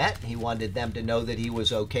that he met. He wanted them to know that he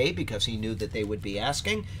was okay because he knew that they would be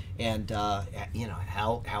asking. And,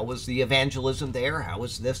 how was the evangelism there? How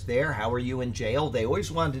was this there? How are you in jail? They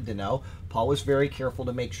always wanted to know. Paul was very careful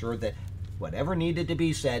to make sure that whatever needed to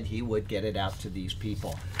be said, he would get it out to these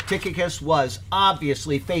people. Tychicus was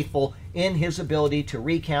obviously faithful in his ability to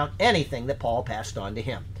recount anything that Paul passed on to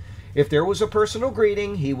him. If there was a personal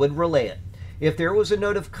greeting, he would relay it. If there was a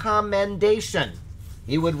note of commendation,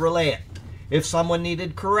 he would relay it. If someone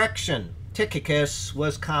needed correction, Tychicus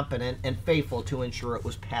was competent and faithful to ensure it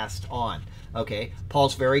was passed on. Okay,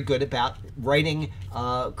 Paul's very good about writing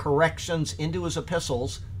corrections into his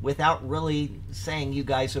epistles without really saying you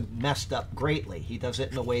guys have messed up greatly. He does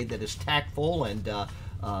it in a way that is tactful and,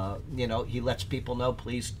 he lets people know,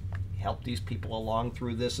 please help these people along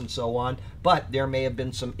through this and so on. But there may have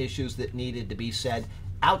been some issues that needed to be said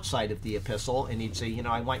outside of the epistle, and he'd say,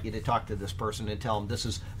 I want you to talk to this person and tell them this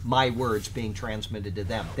is my words being transmitted to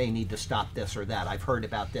them. They need to stop this or that. I've heard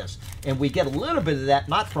about this. And we get a little bit of that,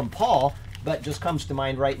 not from Paul, but just comes to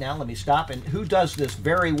mind right now. Let me stop. And who does this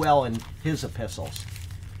very well in his epistles?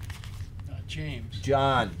 James.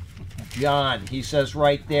 John. He says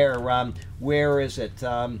right there, where is it?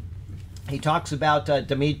 He talks about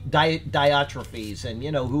Diotrephes and,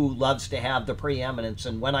 who loves to have the preeminence,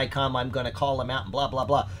 and when I come, I'm going to call him out and blah, blah,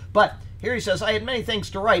 blah. But here he says, I had many things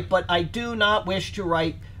to write, but I do not wish to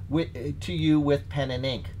write to you with pen and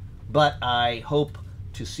ink. But I hope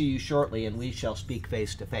to see you shortly, and we shall speak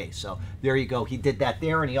face to face. So there you go. He did that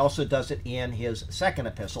there, and he also does it in his second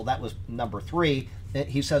epistle. That was number 3.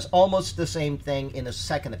 He says almost the same thing in his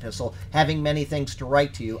second epistle. Having many things to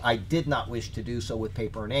write to you, I did not wish to do so with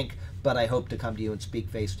paper and ink, but I hope to come to you and speak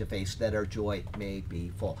face to face, that our joy may be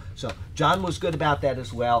full. So John was good about that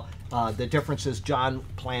as well. The difference is John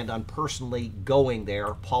planned on personally going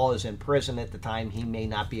there. Paul is in prison at the time. He may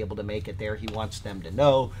not be able to make it there. He wants them to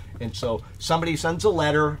know. And so somebody sends a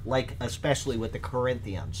letter, like especially with the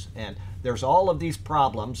Corinthians, and there's all of these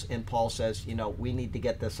problems, and Paul says, we need to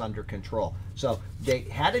get this under control. So they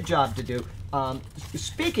had a job to do.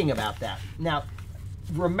 Speaking about that, now,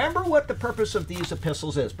 remember what the purpose of these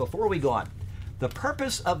epistles is before we go on. The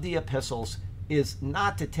purpose of the epistles is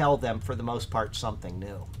not to tell them, for the most part, something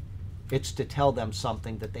new. It's to tell them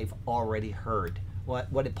something that they've already heard.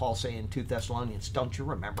 What did Paul say in 2 Thessalonians? Don't you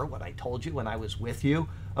remember what I told you when I was with you?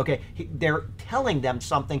 Okay, they're telling them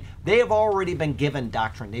something. They have already been given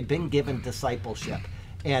doctrine. They've been given discipleship.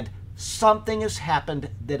 And something has happened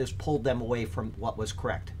that has pulled them away from what was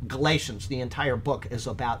correct. Galatians, the entire book, is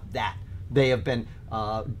about that. They have been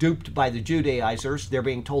duped by the Judaizers. They're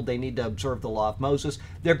being told they need to observe the law of Moses.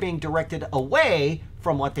 They're being directed away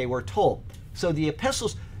from what they were told. So the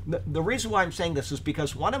epistles, the reason why I'm saying this is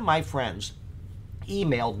because one of my friends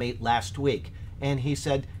emailed me last week, and he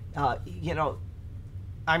said,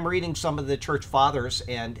 I'm reading some of the church fathers,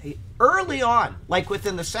 and early on, like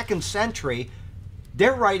within the 2nd century,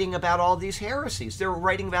 they're writing about all these heresies. They're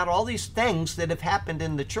writing about all these things that have happened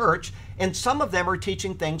in the church, and some of them are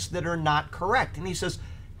teaching things that are not correct. And he says,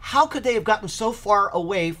 how could they have gotten so far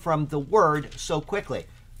away from the word so quickly?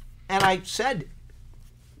 And I said,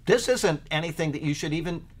 this isn't anything that you should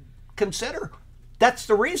even consider. That's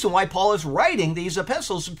the reason why Paul is writing these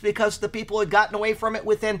epistles, because the people had gotten away from it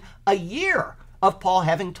within a year of Paul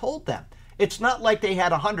having told them. It's not like they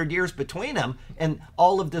had 100 years between them and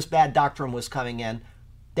all of this bad doctrine was coming in.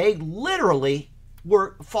 They literally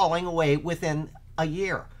were falling away within a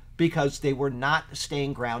year because they were not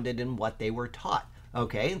staying grounded in what they were taught.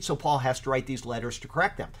 Okay, and so Paul has to write these letters to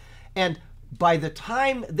correct them. And by the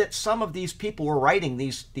time that some of these people were writing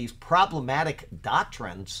these problematic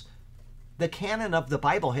doctrines, the canon of the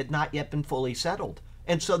Bible had not yet been fully settled.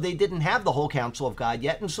 And so they didn't have the whole counsel of God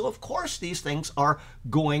yet. And so, of course, these things are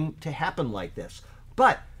going to happen like this.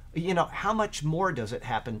 But, how much more does it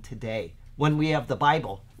happen today? When we have the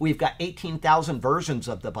Bible, we've got 18,000 versions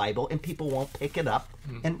of the Bible, and people won't pick it up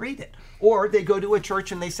and read it. Or they go to a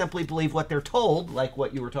church and they simply believe what they're told, like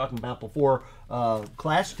what you were talking about before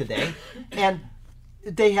class today, and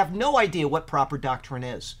they have no idea what proper doctrine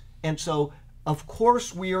is. And so, of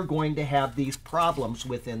course, we are going to have these problems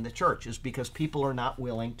within the church, is because people are not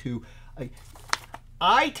willing to...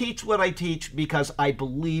 I teach what I teach because I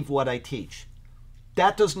believe what I teach.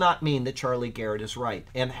 That does not mean that Charlie Garrett is right.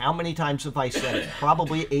 And how many times have I said it?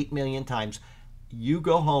 Probably 8 million times. You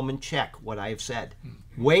go home and check what I have said.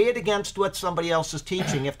 Weigh it against what somebody else is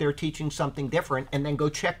teaching if they're teaching something different, and then go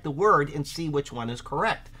check the word and see which one is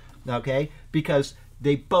correct. Okay? Because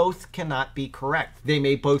they both cannot be correct. They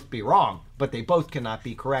may both be wrong, but they both cannot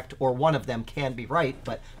be correct, or one of them can be right,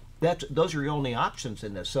 but those are your only options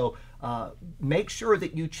in this. So make sure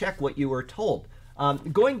that you check what you are told.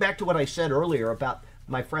 Going back to what I said earlier about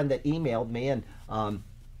my friend that emailed me, and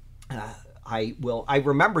I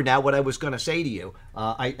remember now what I was going to say to you.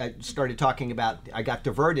 I started talking about, I got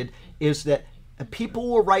diverted, is that people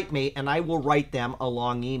will write me and I will write them a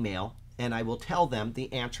long email and I will tell them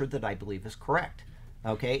the answer that I believe is correct.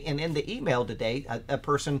 Okay, and in the email today, a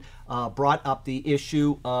person brought up the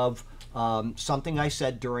issue of something I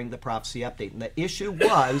said during the prophecy update. And the issue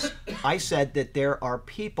was, I said that there are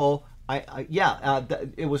people...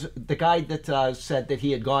 it was the guy that said that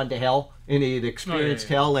he had gone to hell and he had experienced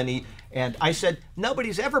hell, and I said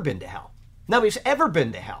nobody's ever been to hell. Nobody's ever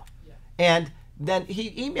been to hell. Yeah. And then he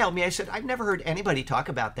emailed me. I said, I've never heard anybody talk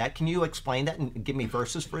about that. Can you explain that and give me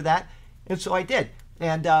verses for that? And so I did.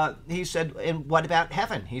 And he said, and what about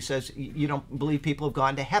heaven? He says, you don't believe people have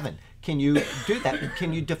gone to heaven. Can you do that?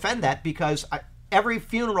 Can you defend that? Because every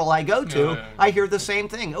funeral I go to, I hear the same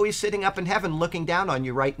thing. Oh, he's sitting up in heaven looking down on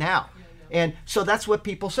you right now. And so that's what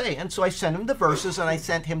people say. And so I sent him the verses and I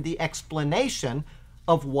sent him the explanation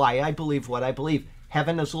of why I believe what I believe.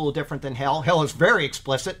 Heaven is a little different than hell. Hell is very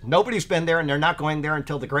explicit. Nobody's been there and they're not going there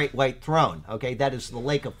until the great white throne. Okay, that is the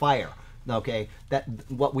lake of fire. Okay, that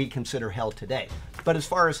what we consider hell today. But as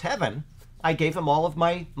far as heaven, I gave him all of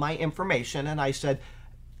my information and I said,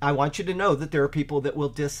 I want you to know that there are people that will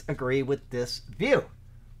disagree with this view.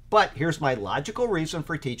 But here's my logical reason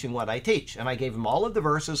for teaching what I teach. And I gave him all of the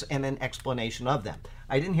verses and an explanation of them.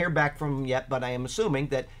 I didn't hear back from him yet, but I am assuming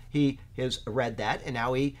that he has read that, and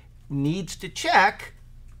now he needs to check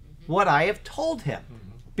what I have told him.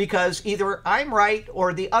 Because either I'm right,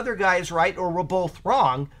 or the other guy is right, or we're both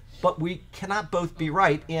wrong, but we cannot both be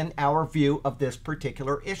right in our view of this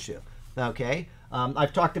particular issue. Okay?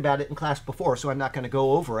 I've talked about it in class before, so I'm not going to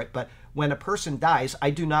go over it, but when a person dies, I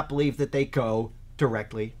do not believe that they go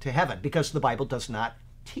directly to heaven, because the Bible does not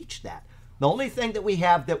teach that. The only thing that we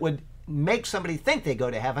have that would make somebody think they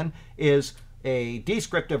go to heaven is a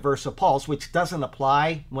descriptive verse of Paul's, which doesn't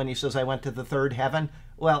apply when he says, I went to the third heaven.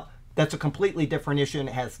 Well, that's a completely different issue and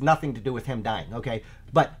it has nothing to do with him dying, okay?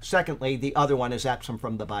 But secondly, the other one is absent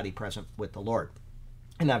from the body, present with the Lord.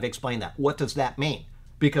 And I've explained that. What does that mean?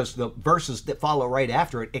 Because the verses that follow right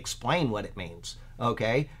after it explain what it means,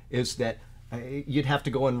 okay? Is that you'd have to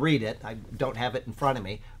go and read it. I don't have it in front of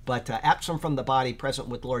me. But absent from the body, present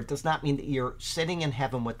with the Lord does not mean that you're sitting in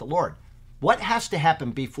heaven with the Lord. What has to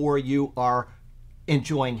happen before you are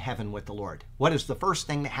enjoying heaven with the Lord? What is the first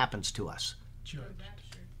thing that happens to us? Judged.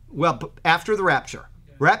 Well, after the rapture.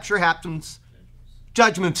 Rapture happens,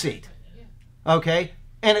 judgment seat. Okay?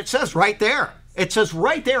 And it says right there. It says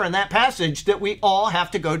right there in that passage that we all have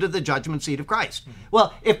to go to the judgment seat of Christ.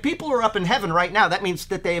 Well, if people are up in heaven right now, that means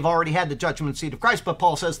that they've already had the judgment seat of Christ, but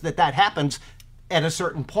Paul says that that happens at a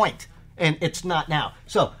certain point, and it's not now.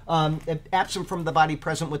 So, absent from the body,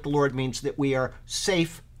 present with the Lord means that we are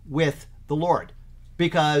safe with the Lord.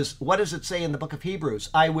 Because what does it say in the book of Hebrews?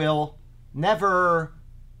 I will never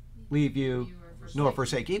leave you nor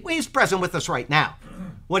forsake you. He's present with us right now.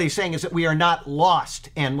 What he's saying is that we are not lost.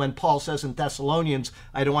 And when Paul says in Thessalonians,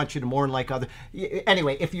 I don't want you to mourn like other.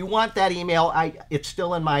 Anyway, if you want that email, it's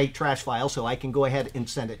still in my trash file, so I can go ahead and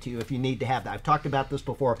send it to you if you need to have that. I've talked about this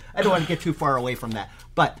before. I don't want to get too far away from that.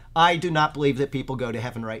 But I do not believe that people go to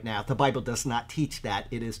heaven right now. The Bible does not teach that.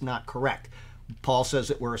 It is not correct. Paul says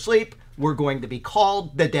that we're asleep. We're going to be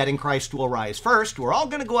called. The dead in Christ will rise first. We're all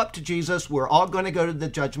going to go up to Jesus. We're all going to go to the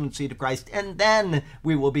judgment seat of Christ. And then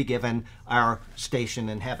we will be given our station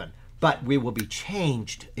in heaven. But we will be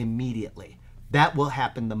changed immediately. That will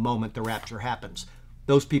happen the moment the rapture happens.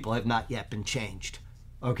 Those people have not yet been changed.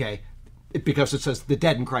 Okay? Because it says the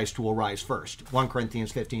dead in Christ will rise first. 1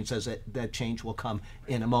 Corinthians 15 says that change will come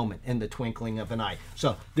in a moment, in the twinkling of an eye.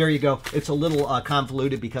 So there you go. It's a little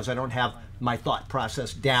convoluted because I don't have my thought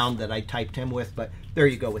process down that I typed him with, but there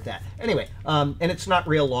you go with that. Anyway, and it's not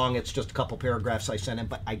real long. It's just a couple paragraphs I sent him,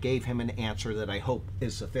 but I gave him an answer that I hope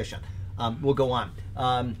is sufficient. We'll go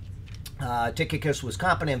on. Tychicus was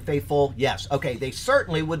competent and faithful. Yes. Okay, they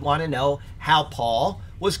certainly would want to know how Paul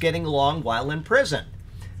was getting along while in prison.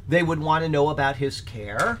 They would want to know about his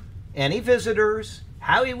care, any visitors,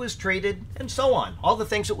 how he was treated, and so on. All the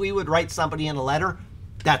things that we would write somebody in a letter,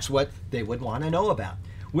 that's what they would want to know about.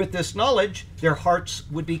 With this knowledge, their hearts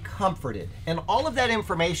would be comforted. And all of that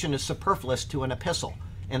information is superfluous to an epistle.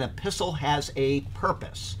 An epistle has a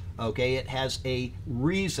purpose, okay? It has a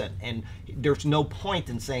reason. And there's no point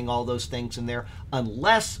in saying all those things in there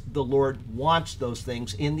unless the Lord wants those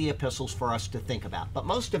things in the epistles for us to think about. But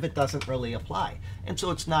most of it doesn't really apply. And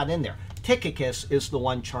so it's not in there. Tychicus is the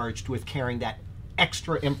one charged with carrying that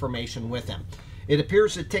extra information with him. It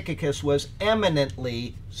appears that Tychicus was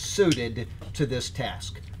eminently suited to this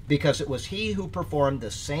task because it was he who performed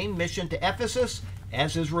the same mission to Ephesus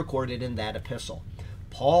as is recorded in that epistle.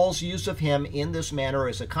 Paul's use of him in this manner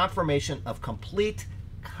is a confirmation of complete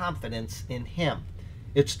confidence in him.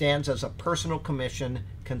 It stands as a personal commission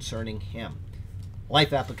concerning him.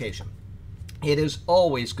 Life application. It is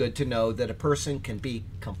always good to know that a person can be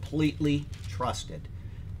completely trusted.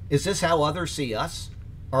 Is this how others see us?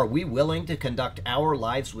 Are we willing to conduct our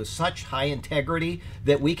lives with such high integrity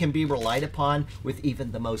that we can be relied upon with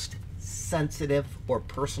even the most sensitive or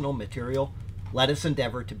personal material? Let us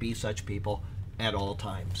endeavor to be such people at all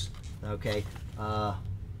times. Okay?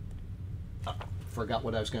 Forgot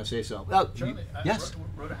what I was going to say. So, Charlie, yes.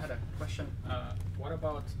 Rhoda had a question. What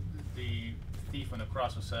about the thief on the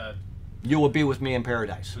cross who said, "You will be with me in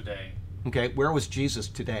paradise." Today. Okay, where was Jesus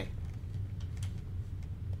today?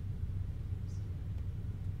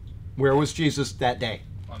 Where was Jesus that day?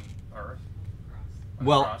 On earth. On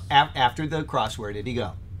Well, the cross? after the cross, where did he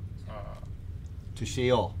go? To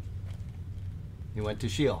Sheol. He went to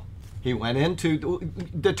Sheol. He went into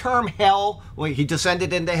the term hell. Well, he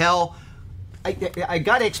descended into hell. I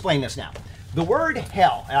got to explain this now. The word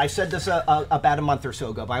hell, and I said this about a month or so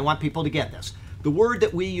ago, but I want people to get this. The word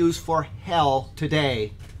that we use for hell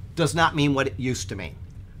today does not mean what it used to mean.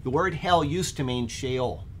 The word hell used to mean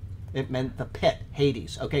Sheol. It meant the pit,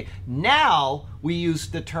 Hades. Okay, now we use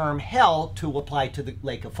the term hell to apply to the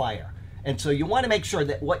lake of fire. And so you want to make sure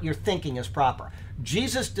that what you're thinking is proper.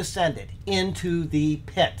 Jesus descended into the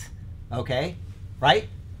pit, okay, right?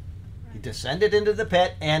 He descended into the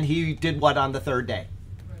pit, and he did what on the third day?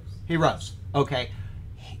 He rose. Okay.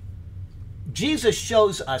 Jesus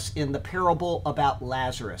shows us in the parable about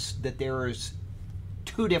Lazarus that there is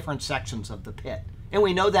two different sections of the pit. And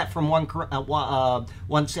we know that from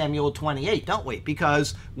 1 Samuel 28, don't we?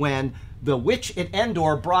 Because when the witch at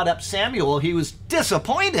Endor brought up Samuel, he was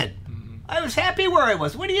disappointed. I was happy where I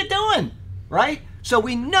was. What are you doing? Right? So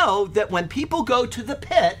we know that when people go to the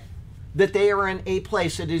pit, that they are in a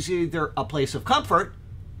place that is either a place of comfort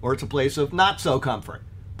or it's a place of not so comfort.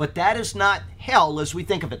 But that is not hell as we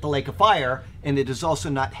think of it, the lake of fire, and it is also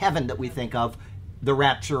not heaven that we think of, the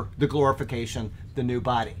rapture, the glorification, the new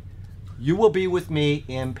body. You will be with me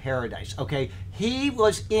in paradise. Okay, he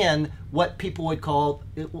was in what people would call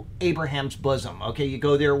Abraham's bosom. Okay, you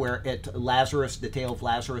go there where at Lazarus, the tale of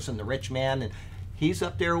Lazarus and the rich man, and he's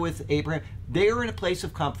up there with Abraham. They are in a place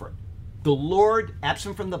of comfort. The Lord,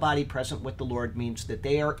 absent from the body, present with the Lord, means that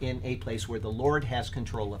they are in a place where the Lord has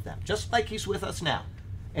control of them, just like he's with us now.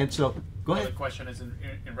 And so, go ahead. The question is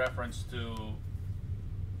in reference to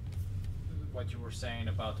what you were saying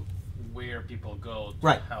about where people go to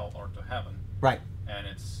right. hell or to heaven. Right. And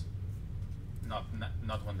it's not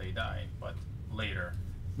when they die, but later.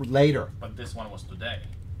 Later. But this one was today.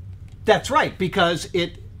 That's right, because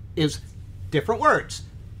it is different words.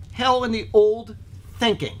 Hell in the old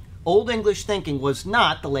thinking, Old English thinking, was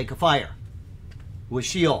not the lake of fire. It was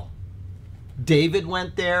Sheol. David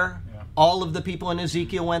went there. Yeah. All of the people in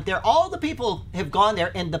Ezekiel went there. All the people have gone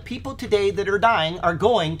there, and the people today that are dying are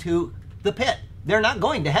going to the pit. They're not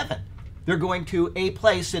going to heaven. They're going to a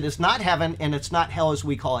place that is not heaven, and it's not hell as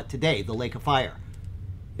we call it today, the lake of fire.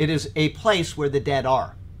 It is a place where the dead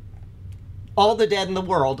are. All the dead in the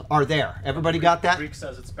world are there. Everybody got that? Greek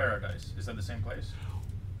says it's paradise. Is that the same place?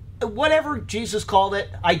 whatever Jesus called it,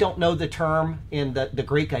 I don't know the term in the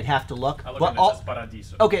Greek. I'd have to look. I look But at all- it as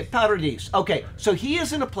paradiso. Okay, paradise. Okay, so he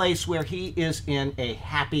is in a place where he is in a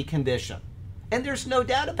happy condition. And there's no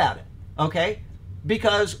doubt about it, okay?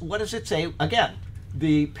 Because what does it say? Again,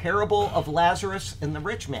 the parable of Lazarus and the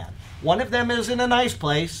rich man. One of them is in a nice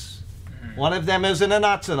place. One of them is in a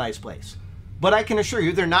not so nice place. But I can assure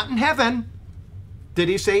you, they're not in heaven. Did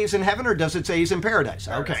he say he's in heaven, or does it say he's in paradise?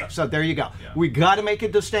 Okay, so there you go. Yeah. We got to make a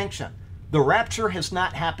distinction. The rapture has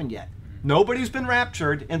not happened yet. Nobody's been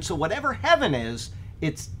raptured, and so whatever heaven is,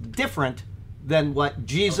 it's different than what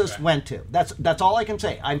Jesus Okay. went to. That's all I can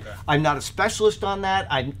say. I'm not a specialist on that.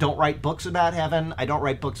 I don't write books about heaven. I don't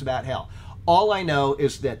write books about hell. All I know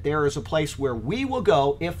is that there is a place where we will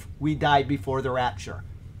go if we die before the rapture,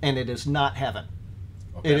 and it is not heaven.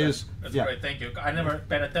 Okay, It that- is- That's yeah. great. Thank you. I never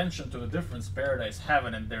paid attention to the difference, paradise,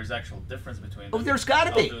 heaven, and there's actual difference between them. Oh, there's got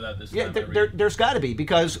to be. I'll do that this Yeah, time I read. there's got to be,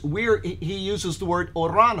 because he uses the word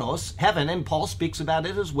oranos, heaven, and Paul speaks about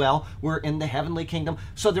it as well. We're in the heavenly kingdom.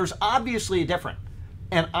 So there's obviously a difference.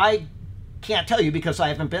 And I can't tell you because I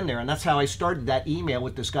haven't been there, and that's how I started that email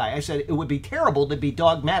with this guy. I said it would be terrible to be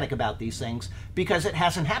dogmatic about these things because it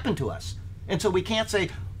hasn't happened to us. And so we can't say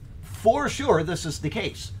for sure this is the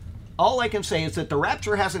case. All I can say is that the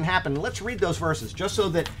rapture hasn't happened. Let's read those verses just so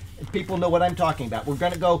that people know what I'm talking about. We're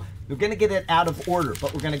going to get it out of order,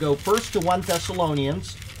 but we're going to go first to 1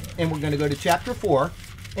 Thessalonians, and we're going to go to chapter 4.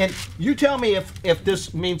 And you tell me if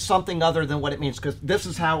this means something other than what it means, because this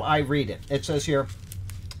is how I read it. It says here,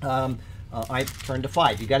 I turned to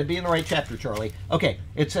 5. You got to be in the right chapter, Charlie. Okay,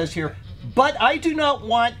 it says here, but I do not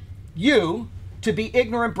want you to be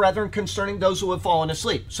ignorant, brethren, concerning those who have fallen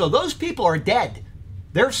asleep. So those people are dead.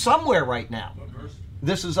 They're somewhere right now. What verse?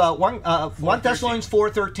 This is 1 Thessalonians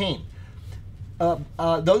 4:13.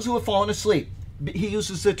 Those who have fallen asleep. He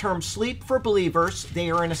uses the term sleep for believers.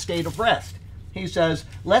 They are in a state of rest. He says,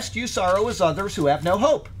 lest you sorrow as others who have no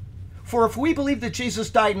hope. For if we believe that Jesus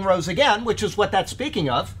died and rose again, which is what that's speaking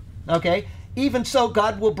of, okay, even so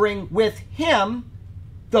God will bring with him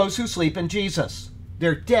those who sleep in Jesus.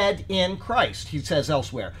 They're dead in Christ, he says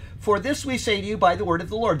elsewhere. For this we say to you by the word of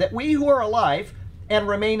the Lord, that we who are alive and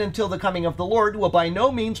remain until the coming of the Lord will by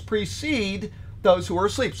no means precede those who are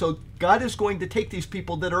asleep. So God is going to take these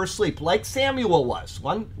people that are asleep, like Samuel was.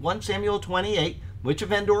 1 Samuel 28, witch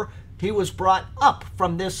of Endor, he was brought up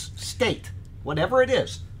from this state, whatever it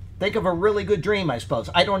is. Think of a really good dream, I suppose.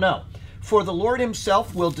 I don't know. For the Lord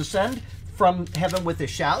himself will descend from heaven with a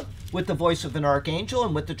shout, with the voice of an archangel,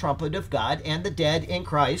 and with the trumpet of God, and the dead in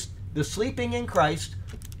Christ, the sleeping in Christ,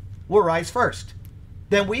 will rise first.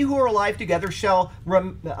 Then we who are alive together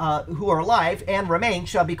who are alive and remain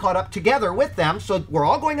shall be caught up together with them. So we're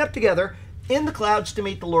all going up together in the clouds to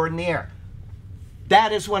meet the Lord in the air.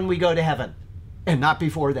 That is when we go to heaven, and not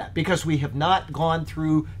before that, because we have not gone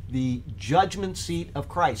through the judgment seat of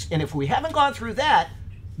Christ. And if we haven't gone through that,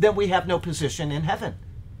 then we have no position in heaven.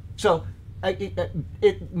 So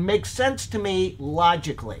it makes sense to me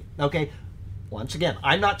logically, okay? Once again,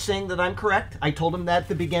 I'm not saying that I'm correct. I told him that at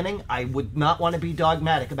the beginning. I would not want to be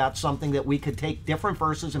dogmatic about something that we could take different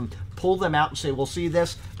verses and pull them out and say, we'll see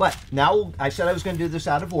this. But now I said I was going to do this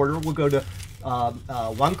out of order. We'll go to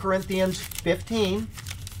 1 Corinthians 15.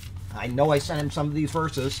 I know I sent him some of these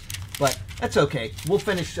verses, but that's okay. We'll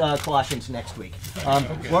finish Colossians next week.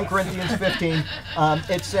 1 Corinthians 15.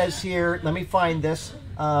 It says here, let me find this.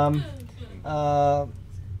 I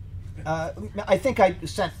think I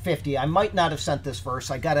sent 50. I might not have sent this verse.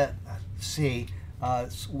 I gotta see.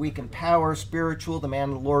 Weak in power, spiritual, the man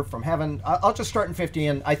of the Lord from heaven. I'll just start in 50,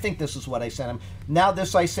 and I think this is what I sent him. Now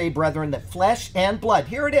this I say, brethren, that flesh and blood,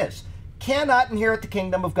 here it is, cannot inherit the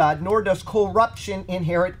kingdom of God, nor does corruption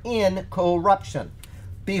inherit in corruption.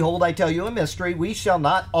 Behold, I tell you a mystery. We shall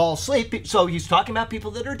not all sleep. So he's talking about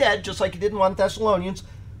people that are dead, just like he did in 1 Thessalonians,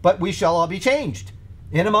 but we shall all be changed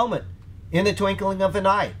in a moment, in the twinkling of an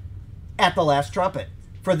eye, at the last trumpet.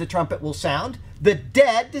 For the trumpet will sound, the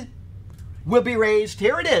dead will be raised,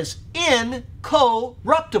 here it is,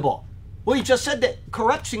 incorruptible. Well, he just said that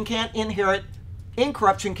corruption can't inherit,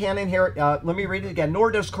 incorruption can't inherit, let me read it again,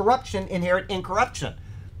 nor does corruption inherit incorruption.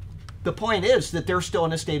 The point is that they're still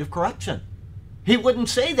in a state of corruption. He wouldn't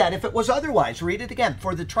say that if it was otherwise. Read it again.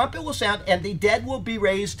 For the trumpet will sound, and the dead will be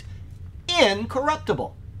raised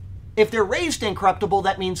incorruptible. If they're raised incorruptible,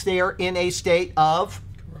 that means they are in a state of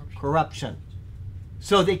corruption.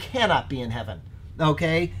 So they cannot be in heaven.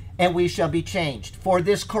 Okay? And we shall be changed. For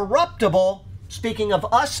this corruptible, speaking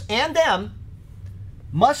of us and them,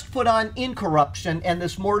 must put on incorruption, and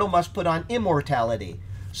this mortal must put on immortality.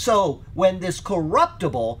 So when this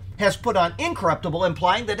corruptible has put on incorruptible,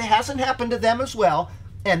 implying that it hasn't happened to them as well,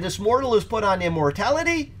 and this mortal is put on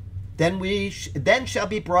immortality, then shall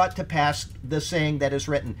be brought to pass the saying that is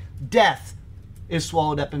written, death is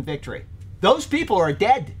swallowed up in victory. Those people are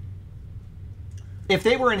dead. If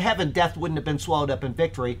they were in heaven, death wouldn't have been swallowed up in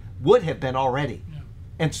victory, would have been already. Yeah.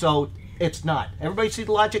 And so it's not. Everybody see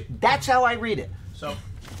the logic? That's how I read it. So,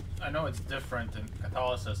 I know it's different in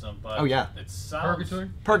Catholicism, but Oh, yeah. it sounds... Purgatory?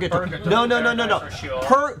 Purgatory. Purgatory, No. paradise, or Sheol.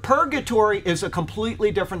 Purgatory is a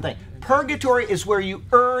completely different thing. Purgatory is where you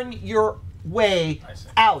earn your way I see.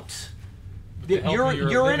 out. help You're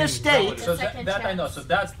your in a living state. relatives. So Second that I know. chance. So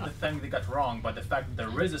that's the thing they got wrong. But the fact that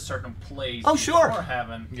there is a certain place Oh, sure. before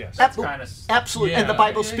heaven, Yes. that's kind of... Absolutely. And the Yeah,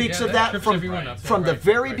 Bible yeah, speaks yeah, of that that trips from, everyone up. from the Right,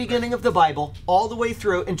 very right, beginning right. of the Bible all the way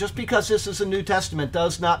through. And just because this is a New Testament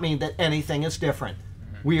does not mean that anything is different.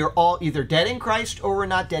 We are all either dead in Christ or we're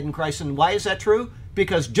not dead in Christ. And why is that true?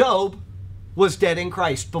 Because Job was dead in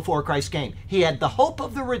Christ before Christ came. He had the hope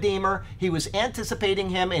of the Redeemer. He was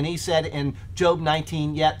anticipating him. And he said in Job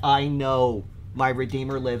 19, yet I know my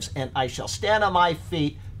Redeemer lives, and I shall stand on my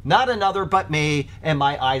feet, not another but me, and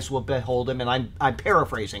my eyes will behold him. And I'm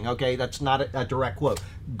paraphrasing, okay? That's not a direct quote.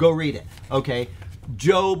 Go read it, okay?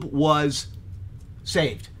 Job was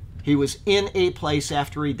saved. He was in a place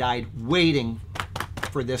after he died waiting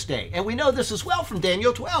for this day. And we know this as well from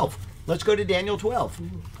Daniel 12. Let's go to Daniel 12.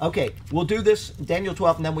 Okay, we'll do this, Daniel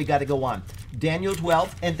 12, and then we got to go on. Daniel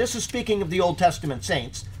 12, and this is speaking of the Old Testament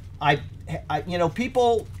saints.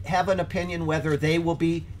 People have an opinion whether they will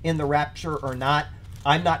be in the rapture or not.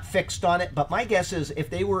 I'm not fixed on it, but my guess is if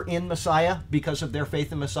they were in Messiah because of their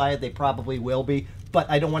faith in Messiah, they probably will be. But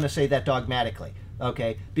I don't want to say that dogmatically,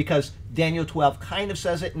 okay? Because Daniel 12 kind of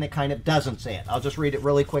says it and it kind of doesn't say it. I'll just read it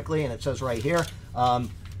really quickly, and it says right here,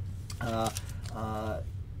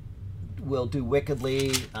 will do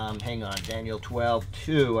wickedly. Hang on, Daniel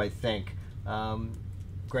 12:2, I think.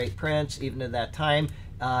 Great prince, even at that time,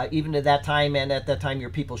 and at that time your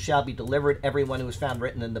people shall be delivered, everyone who is found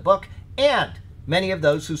written in the book, and many of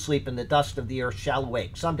those who sleep in the dust of the earth shall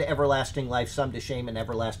awake, some to everlasting life, some to shame and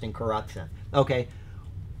everlasting corruption. Okay,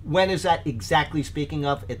 when is that exactly speaking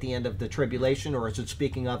of? At the end of the tribulation, or is it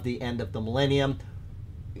speaking of the end of the millennium?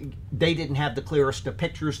 They didn't have the clearest of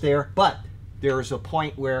pictures there, but there is a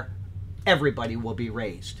point where everybody will be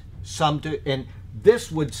raised. And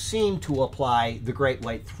this would seem to apply the great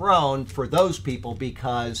white throne for those people,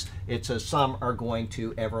 because it says some are going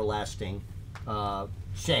to everlasting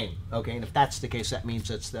shame. Okay, and if that's the case, that means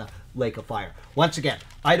it's the lake of fire. Once again,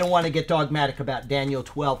 I don't want to get dogmatic about Daniel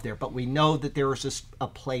 12 there, but we know that there is a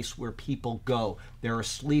place where people go. They're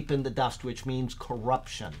asleep in the dust, which means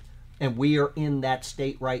corruption. And we are in that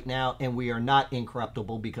state right now, and we are not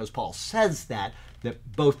incorruptible, because Paul says that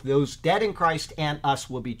both those dead in Christ and us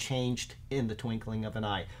will be changed in the twinkling of an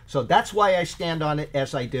eye. So that's why I stand on it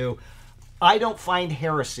as I do. I don't find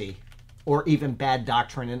heresy or even bad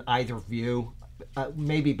doctrine in either view.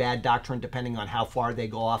 Maybe bad doctrine depending on how far they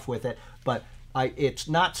go off with it, but it's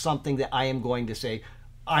not something that I am going to say,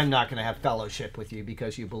 I'm not going to have fellowship with you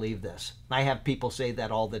because you believe this. I have people say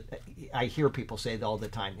that I hear people say that all the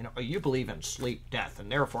time. You believe in sleep, death,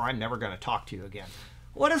 and therefore I'm never going to talk to you again.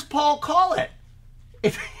 What does Paul call it?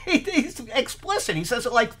 He's explicit. He says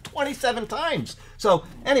it like 27 times. So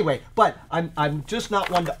anyway, but I'm just not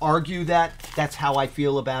one to argue that. That's how I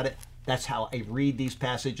feel about it. That's how I read these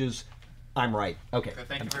passages. I'm right. Okay.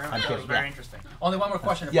 Thank you very I'm much. That was kidding. very Yeah. interesting. Only one more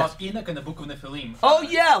question Yes. about Enoch and the Book of Nephilim. Oh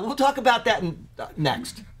yeah, we'll talk about that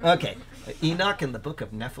next. Okay, Enoch and the Book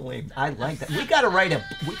of Nephilim. I like that. We got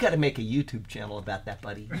to make a YouTube channel about that,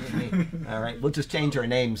 buddy. You and me. All right, we'll just change our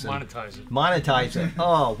names. And Monetize it. Monetize it.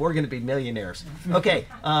 Oh, we're going to be millionaires. Okay,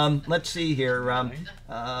 let's see here.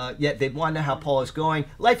 Yeah, they want to know how Paul is going.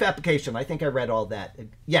 Life application. I think I read all that.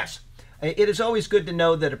 Yes, it is always good to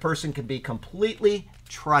know that a person can be completely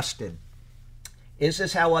trusted. Is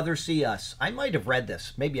this how others see us? I might have read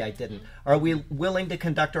this. Maybe I didn't. Are we willing to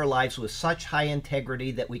conduct our lives with such high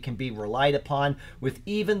integrity that we can be relied upon with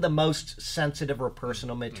even the most sensitive or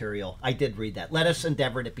personal material? I did read that. Let us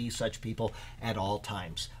endeavor to be such people at all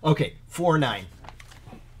times. Okay, 4:9.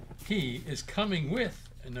 He is coming with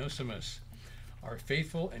Onesimus, our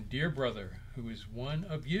faithful and dear brother, who is one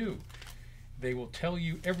of you. They will tell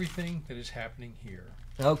you everything that is happening here.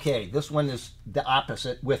 Okay, this one is the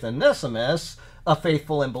opposite with Onesimus, a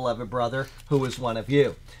faithful and beloved brother who is one of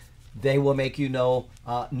you. They will make you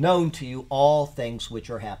known to you all things which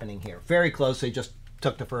are happening here. Very close. They just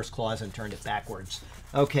took the first clause and turned it backwards.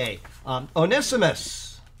 Okay,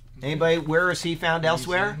 Onesimus. Anybody, where is he found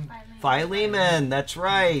elsewhere? Philemon, that's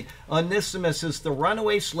right. Onesimus is the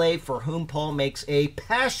runaway slave for whom Paul makes a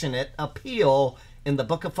passionate appeal in the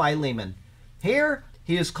book of Philemon. Here,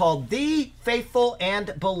 He is called the faithful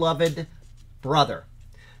and beloved brother.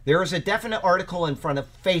 There is a definite article in front of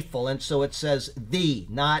faithful, and so it says the,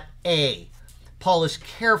 not a. Paul is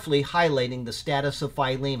carefully highlighting the status of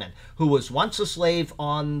Philemon, who was once a slave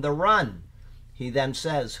on the run. He then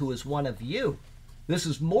says, who is one of you. This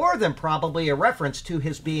is more than probably a reference to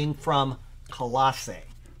his being from Colossae.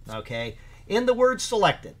 Okay? In the word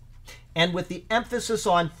selected, and with the emphasis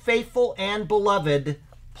on faithful and beloved,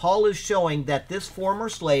 Paul is showing that this former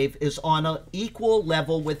slave is on an equal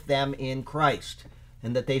level with them in Christ,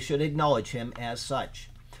 and that they should acknowledge him as such.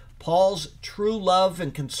 Paul's true love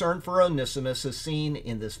and concern for Onesimus is seen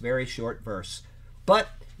in this very short verse, but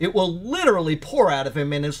it will literally pour out of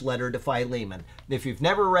him in his letter to Philemon. If you've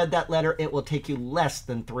never read that letter, it will take you less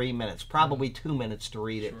than 3 minutes, probably 2 minutes to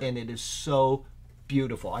read it, and it is so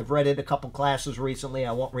beautiful. I've read it a couple classes recently.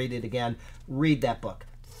 I won't read it again. Read that book.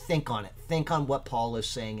 Think on it. Think on what Paul is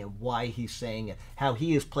saying and why he's saying it, how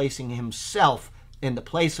he is placing himself in the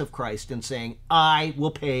place of Christ and saying, I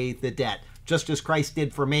will pay the debt. Just as Christ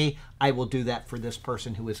did for me, I will do that for this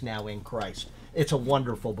person who is now in Christ. It's a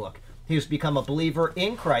wonderful book. He has become a believer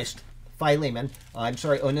in Christ,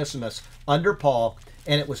 Onesimus, under Paul,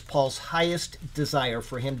 and it was Paul's highest desire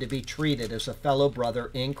for him to be treated as a fellow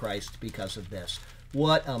brother in Christ because of this.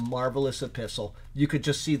 What a marvelous epistle. You could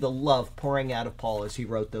just see the love pouring out of Paul as he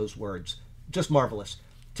wrote those words. Just marvelous.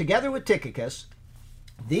 Together with Tychicus,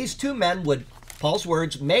 these two men would, Paul's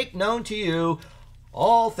words, make known to you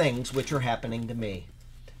all things which are happening to me.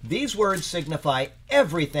 These words signify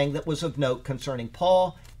everything that was of note concerning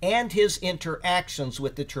Paul and his interactions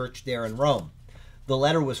with the church there in Rome. The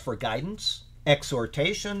letter was for guidance,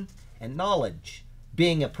 exhortation, and knowledge,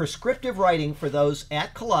 being a prescriptive writing for those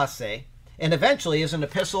at Colossae, and eventually is an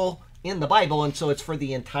epistle in the Bible, and so it's for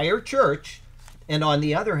the entire church. And on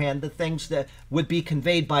the other hand, the things that would be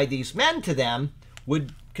conveyed by these men to them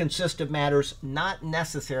would consist of matters not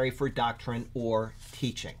necessary for doctrine or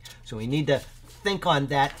teaching. So we need to think on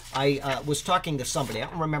that. I was talking to somebody, I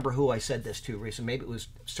don't remember who I said this to recently, maybe it was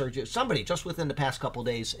Sergio, somebody just within the past couple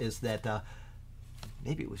days, is that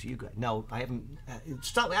maybe it was you guys. No, I haven't.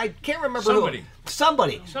 I can't remember Somebody.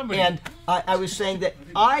 who. Somebody. And I was saying that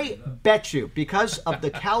I bet you, because of the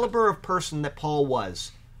caliber of person that Paul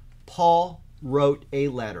was, Paul wrote a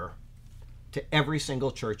letter to every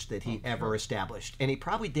single church that he ever established. And he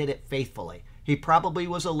probably did it faithfully. He probably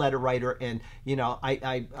was a letter writer. And, you know,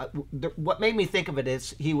 what made me think of it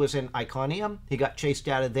is he was in Iconium. He got chased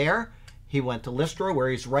out of there. He went to Lystra, where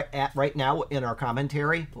he's right now in our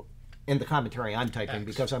commentary. In the commentary I'm typing Acts.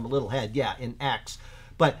 because I'm a little head. Yeah, in Acts.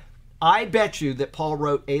 But I bet you that Paul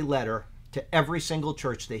wrote a letter to every single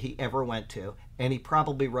church that he ever went to. And he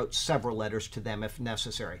probably wrote several letters to them if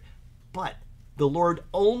necessary. But the Lord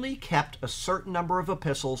only kept a certain number of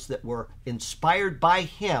epistles that were inspired by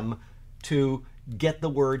him to get the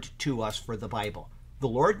word to us for the Bible. The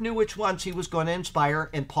Lord knew which ones he was going to inspire,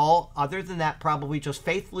 and Paul, other than that, probably just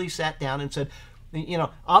faithfully sat down and said, you know,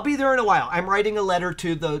 I'll be there in a while. I'm writing a letter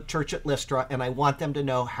to the church at Lystra, and I want them to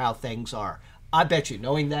know how things are. I bet you,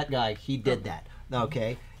 knowing that guy, he did that.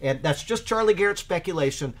 Okay? And that's just Charlie Garrett's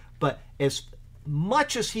speculation, but as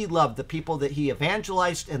much as he loved the people that he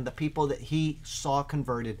evangelized and the people that he saw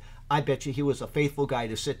converted, I bet you he was a faithful guy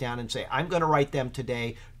to sit down and say, I'm going to write them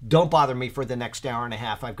today. Don't bother me for the next hour and a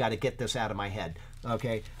half. I've got to get this out of my head.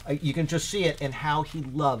 Okay? You can just see it in how he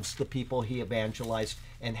loves the people he evangelized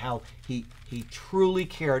and how he truly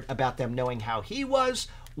cared about them knowing how he was,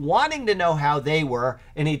 wanting to know how they were.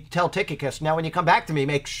 And he'd tell Tychicus, now when you come back to me,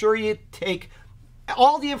 make sure you take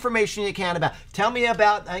all the information you can about. Tell me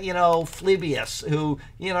about, Phlebas, who,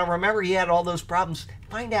 remember he had all those problems.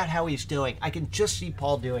 Find out how he's doing. I can just see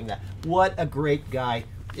Paul doing that. What a great guy.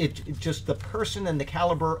 It just the person and the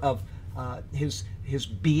caliber of his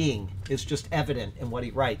being is just evident in what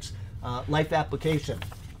he writes. Life application.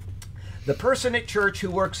 The person at church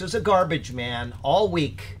who works as a garbage man all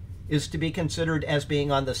week is to be considered as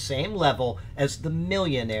being on the same level as the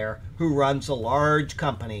millionaire who runs a large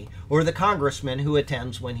company or the congressman who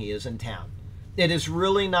attends when he is in town. It is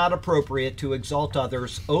really not appropriate to exalt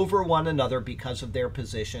others over one another because of their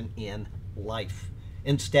position in life.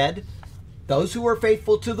 Instead, those who are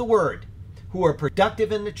faithful to the word, who are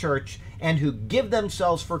productive in the church, and who give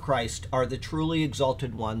themselves for Christ are the truly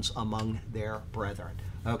exalted ones among their brethren.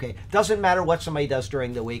 Okay, doesn't matter what somebody does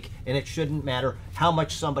during the week, and it shouldn't matter how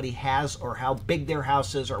much somebody has or how big their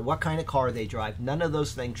house is or what kind of car they drive. None of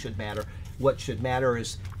those things should matter. What should matter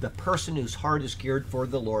is the person whose heart is geared for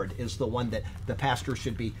the Lord is the one that the pastor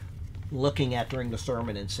should be looking at during the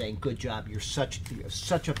sermon and saying, good job, you're such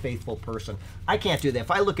a faithful person. I can't do that.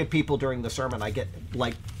 If I look at people during the sermon, I get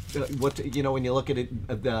like when you look at it,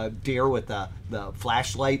 the deer with the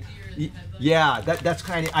flashlight. Deer in the headlights. Yeah, that's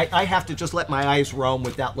kind of. I have to just let my eyes roam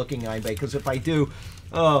without looking at anybody, because if I do,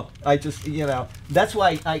 I just That's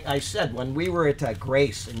why I said when we were at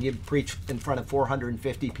Grace and you preached in front of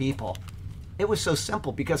 450 people. It was so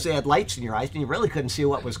simple because they had lights in your eyes and you really couldn't see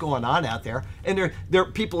what was going on out there. And there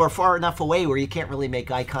people are far enough away where you can't really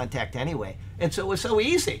make eye contact anyway. And so it was so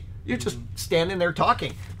easy. You're just standing there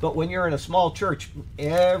talking. But when you're in a small church,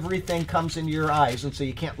 everything comes into your eyes, and so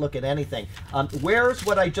you can't look at anything. Where's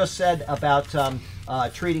what I just said about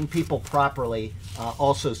treating people properly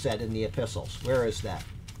also said in the epistles? Where is that?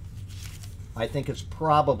 I think it's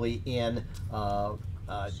probably in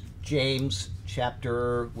James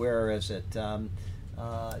chapter, where is it?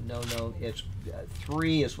 No, it's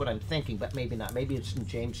 3 is what I'm thinking, but maybe not. Maybe it's in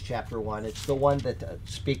James chapter 1. It's the one that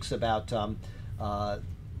speaks about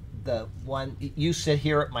the one, you sit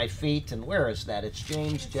here at my feet, and where is that? It's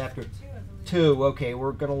James chapter 2. Okay,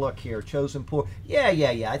 we're going to look here. Chosen poor. Yeah,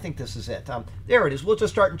 I think this is it. There it is. We'll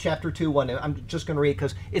just start in chapter 2, 1. I'm just going to read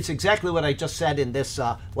because it's exactly what I just said in this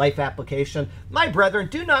life application. My brethren,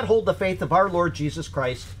 do not hold the faith of our Lord Jesus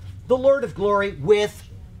Christ, the Lord of glory, with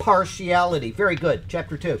partiality. Very good.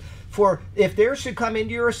 Chapter 2. For if there should come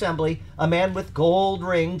into your assembly a man with gold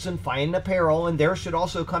rings and fine apparel, and there should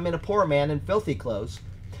also come in a poor man in filthy clothes,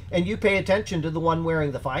 and you pay attention to the one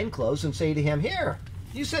wearing the fine clothes and say to him, here,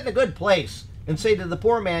 you sit in a good place, and say to the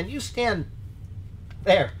poor man, you stand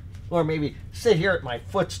there, or maybe sit here at my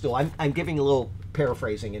footstool. I'm giving a little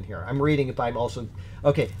paraphrasing in here. I'm reading it, but I'm also,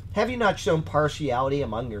 okay, have you not shown partiality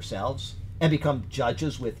among yourselves and become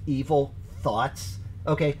judges with evil thoughts?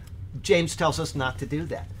 Okay, James tells us not to do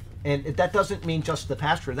that. And that doesn't mean just the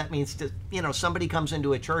pastor. That means, somebody comes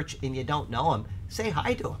into a church and you don't know him, say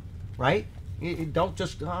hi to him, right? You don't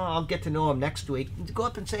just, I'll get to know him next week. Go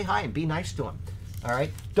up and say hi and be nice to him. All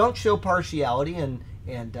right? Don't show partiality and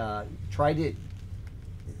try to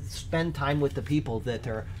spend time with the people that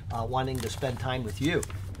are wanting to spend time with you.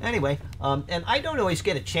 Anyway, and I don't always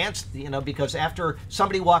get a chance, because after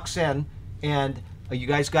somebody walks in and you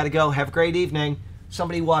guys got to go, have a great evening.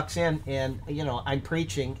 Somebody walks in and, I'm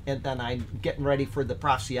preaching and then I'm getting ready for the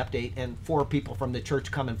prophecy update and 4 people from the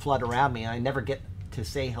church come and flood around me and I never get to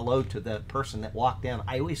say hello to the person that walked in.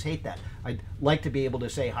 I always hate that. I'd like to be able to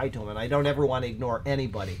say hi to them, and I don't ever want to ignore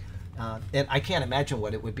anybody. And I can't imagine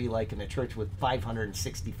what it would be like in a church with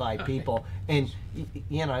 565 people, and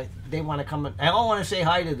they want to come. I don't want to say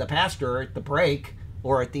hi to the pastor at the break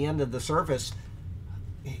or at the end of the service.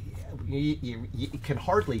 You can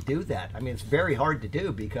hardly do that. I mean, it's very hard to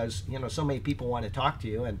do because so many people want to talk to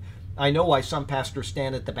you, and I know why some pastors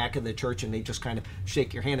stand at the back of the church and they just kind of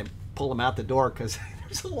shake your hand and pull them out the door because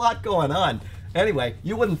there's a lot going on. Anyway,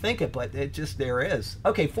 you wouldn't think it, but it just there is.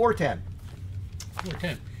 Okay, 4:10.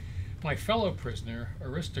 4:10. My fellow prisoner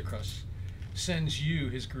Aristarchus sends you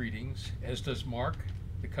his greetings, as does Mark,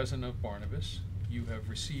 the cousin of Barnabas. You have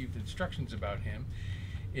received instructions about him.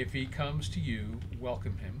 If he comes to you,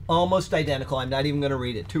 welcome him. Almost identical. I'm not even going to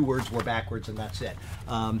read it. 2 words were backwards, and that's it.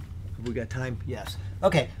 We got time? Yes.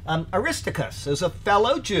 Okay. Aristarchus is a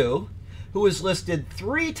fellow Jew who is listed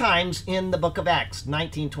 3 times in the book of Acts,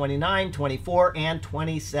 19, 29, 24, and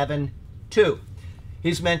 27:2.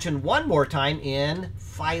 He's mentioned one more time in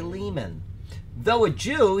Philemon. Though a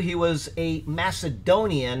Jew, he was a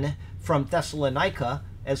Macedonian from Thessalonica,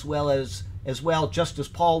 as well, just as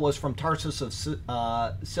Paul was from Tarsus of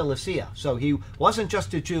Cilicia. So he wasn't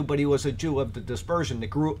just a Jew, but he was a Jew of the dispersion that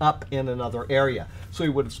grew up in another area. So he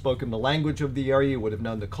would have spoken the language of the area, he would have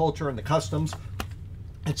known the culture and the customs,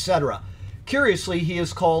 etc. Curiously, he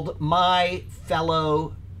is called my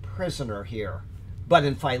fellow prisoner here. But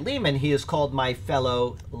in Philemon, he is called my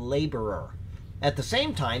fellow laborer. At the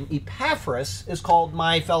same time, Epaphras is called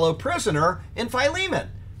my fellow prisoner in Philemon.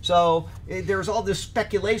 So there's all this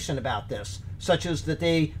speculation about this, such as that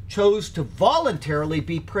they chose to voluntarily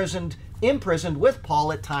be imprisoned with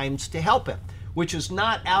Paul at times to help him, which is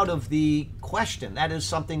not out of the question. That is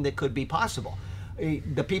something that could be possible.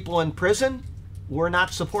 The people in prison were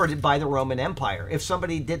not supported by the Roman Empire. If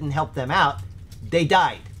somebody didn't help them out, they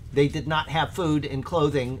died. They did not have food and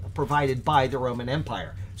clothing provided by the Roman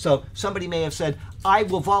Empire. So somebody may have said, I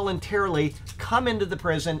will voluntarily come into the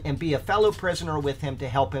prison and be a fellow prisoner with him to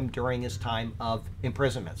help him during his time of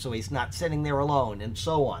imprisonment. So he's not sitting there alone and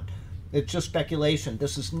so on. It's just speculation.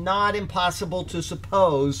 This is not impossible to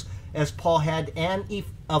suppose, as Paul had an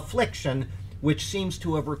affliction which seems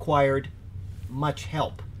to have required much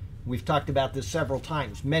help. We've talked about this several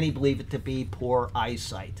times. Many believe it to be poor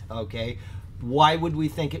eyesight, okay? Why would we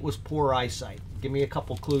think it was poor eyesight? Give me a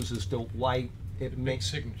couple clues as to why it Big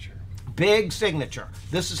signature. Big signature.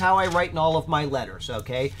 This is how I write in all of my letters,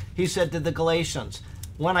 okay? He said to the Galatians,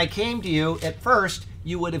 when I came to you, at first,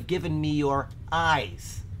 you would have given me your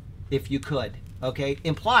eyes, if you could, okay?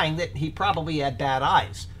 Implying that he probably had bad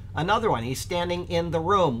eyes. Another one, he's standing in the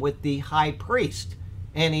room with the high priest,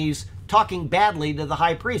 and he's talking badly to the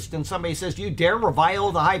high priest, and somebody says, you dare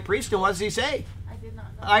revile the high priest? And what does he say? I did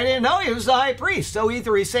not know. I didn't know he was the high priest. So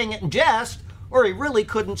either he's saying it in jest, or he really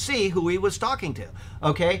couldn't see who he was talking to.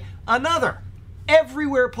 Okay? Another.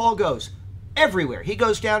 Everywhere Paul goes, everywhere. He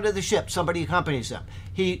goes down to the ship, somebody accompanies him.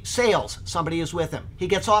 He sails, somebody is with him. He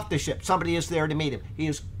gets off the ship, somebody is there to meet him. He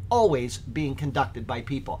is always being conducted by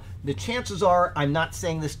people. The chances are, I'm not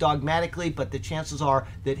saying this dogmatically, but the chances are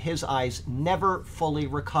that his eyes never fully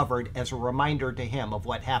recovered as a reminder to him of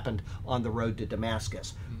what happened on the road to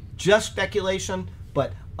Damascus. Just speculation,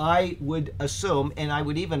 but I would assume, and I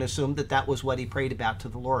would even assume that that was what he prayed about to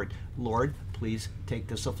the Lord. Lord, please take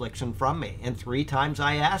this affliction from me. And 3 times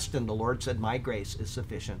I asked, and the Lord said, my grace is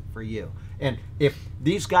sufficient for you. And if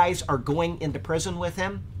these guys are going into prison with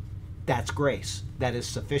him, that's grace. That is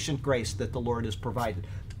sufficient grace that the Lord has provided.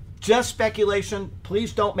 Just speculation.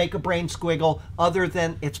 Please don't make a brain squiggle other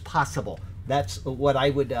than it's possible. That's what I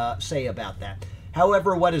would say about that.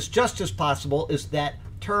 However, what is just as possible is that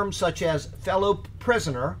terms such as fellow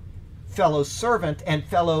prisoner, fellow servant, and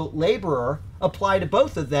fellow laborer apply to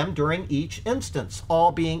both of them during each instance,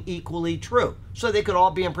 all being equally true. So they could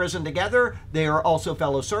all be in prison together. They are also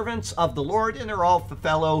fellow servants of the Lord, and they're all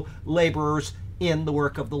fellow laborers in the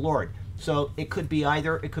work of the Lord. So it could be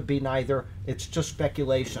either, it could be neither. It's just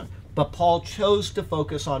speculation. But Paul chose to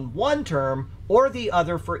focus on one term or the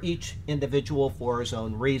other for each individual for his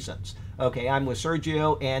own reasons. Okay, I'm with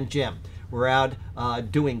Sergio and Jim. We're out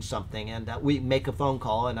doing something, and we make a phone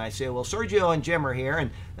call, and I say, well, Sergio and Jim are here,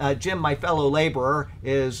 and Jim, my fellow laborer,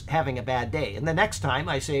 is having a bad day. And the next time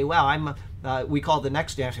I say, well, we call the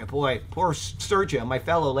next day, I say, boy, poor Sergio, my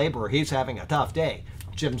fellow laborer, he's having a tough day.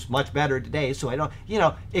 Jim's much better today, so I don't,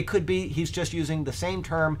 it could be he's just using the same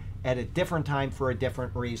term at a different time for a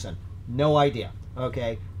different reason. No idea,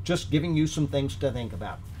 okay? Just giving you some things to think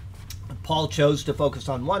about. Paul chose to focus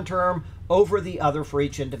on one term over the other for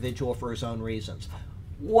each individual for his own reasons.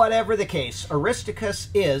 Whatever the case, Aristarchus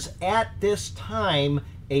is, at this time,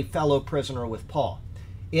 a fellow prisoner with Paul.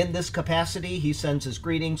 In this capacity, he sends his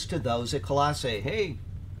greetings to those at Colossae. Hey,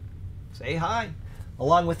 say hi.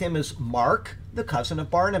 Along with him is Mark, the cousin of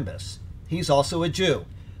Barnabas. He's also a Jew.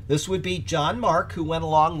 This would be John Mark, who went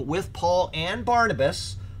along with Paul and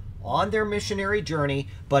Barnabas on their missionary journey,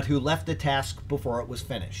 but who left the task before it was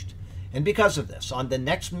finished. And because of this, on the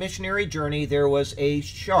next missionary journey, there was a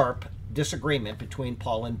sharp disagreement between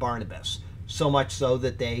Paul and Barnabas, so much so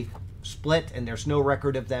that they split, and there's no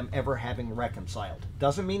record of them ever having reconciled.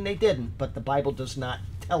 Doesn't mean they didn't, but the Bible does not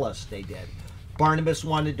tell us they did. Barnabas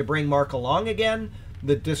wanted to bring Mark along again.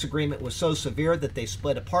 The disagreement was so severe that they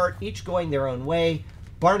split apart, each going their own way.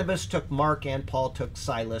 Barnabas took Mark and Paul took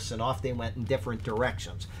Silas, and off they went in different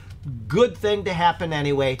directions. Good thing to happen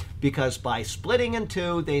anyway, because by splitting in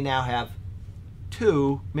two, they now have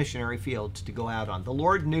 2 missionary fields to go out on. The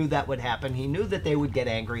Lord knew that would happen. He knew that they would get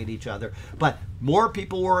angry at each other, but more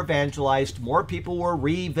people were evangelized, more people were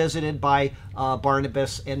revisited by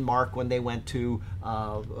Barnabas and Mark when they went to,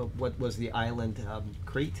 what was the island,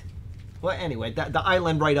 Crete? Well, anyway, the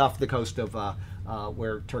island right off the coast of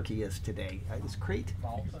where Turkey is today. Is Crete?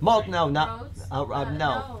 Malta? No, not,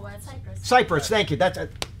 no. Cyprus. Cyprus, thank you. That's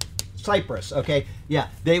Cyprus, okay? Yeah,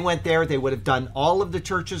 they went there. They would have done all of the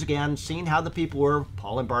churches again, seen how the people were.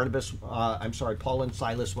 Paul and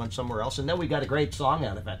Silas went somewhere else, and then we got a great song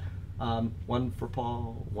out of it. One for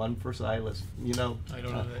Paul, one for Silas, I don't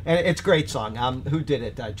know that. And it's a great song. Who did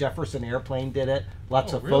it? Jefferson Airplane did it.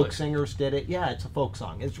 Lots of really? folk singers did it. Yeah, it's a folk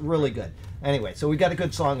song. It's really good. Anyway, so we got a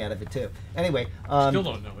good song out of it, too. Anyway. Still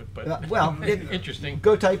don't know it, but interesting.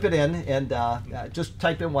 Go type it in, and just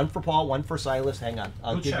type in one for Paul, one for Silas. Hang on.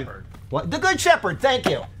 Good Shepherd. The Good Shepherd, thank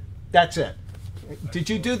you. That's it. Did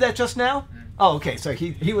you do that just now? Oh, okay, so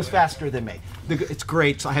he was faster than me. It's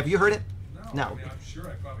great. So have you heard it? No. I mean, I'm sure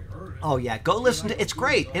I probably heard it. Oh, yeah, go listen to it. It's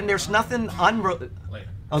great, and there's nothing Later.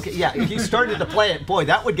 Okay, yeah, he started to play it. Boy,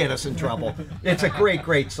 that would get us in trouble. It's a great,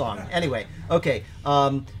 great song. Anyway, okay,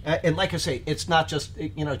 and like I say, it's not just,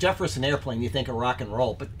 Jefferson Airplane, you think of rock and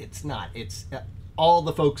roll, but it's not. It's all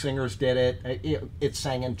the folk singers did it. It's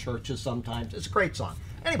sang in churches sometimes. It's a great song.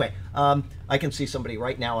 Anyway, I can see somebody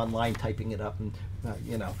right now online typing it up, and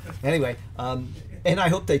Anyway, and I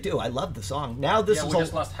hope they do. I love the song. Now this is we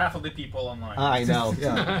just lost half of the people online. I know.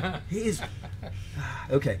 Yeah. He's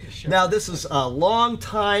okay. Now this is a long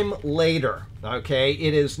time later. Okay,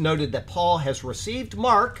 it is noted that Paul has received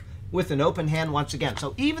Mark with an open hand once again.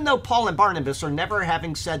 So even though Paul and Barnabas are never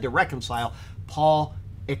having said to reconcile, Paul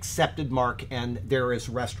accepted Mark, and there is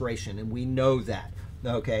restoration, and we know that.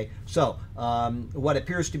 Okay, so what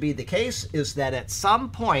appears to be the case is that at some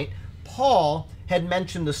point, Paul had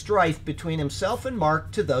mentioned the strife between himself and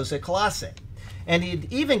Mark to those at Colossae. And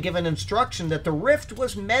he'd even given instruction that the rift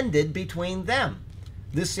was mended between them.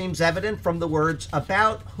 This seems evident from the words,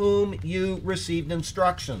 about whom you received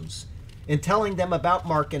instructions. In telling them about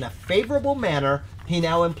Mark in a favorable manner, he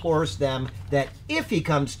now implores them that if he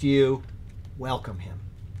comes to you, welcome him.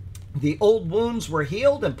 The old wounds were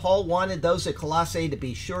healed, and Paul wanted those at Colossae to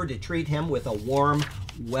be sure to treat him with a warm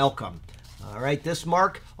welcome. All right, this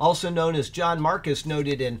Mark, also known as John Mark, is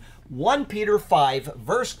noted in 1 Peter 5,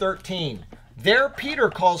 verse 13. There, Peter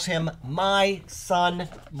calls him my son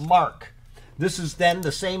Mark. This is then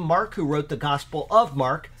the same Mark who wrote the Gospel of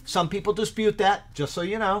Mark. Some people dispute that, just so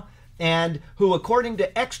you know, and who, according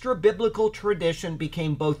to extra-biblical tradition,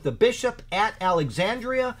 became both the bishop at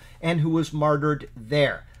Alexandria and who was martyred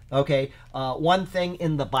there. Okay, one thing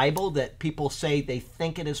in the Bible that people say they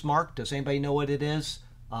think it is Mark. Does anybody know what it is?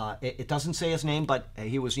 It doesn't say his name, but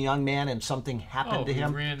he was a young man and something happened to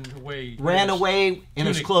him. Ran away and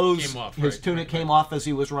his clothes, came off, his tunic came off as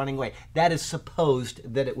he was running away. That is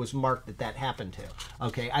supposed that it was Mark that happened to.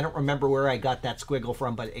 Okay, I don't remember where I got that squiggle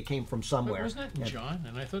from, but it came from somewhere. Wasn't that John?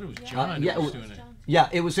 And I thought it was John yeah, who was doing it. Yeah,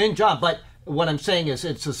 it was in John, but what I'm saying is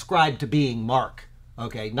it's ascribed to being Mark.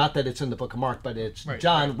 Okay, not that it's in the book of Mark, but it's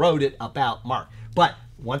John wrote it about Mark. But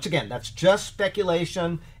once again, that's just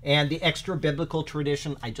speculation and the extra biblical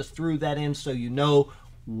tradition. I just threw that in so you know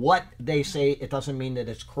what they say. It doesn't mean that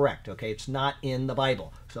it's correct. Okay, it's not in the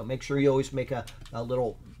Bible. So make sure you always make a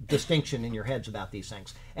little distinction in your heads about these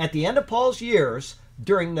things. At the end of Paul's years,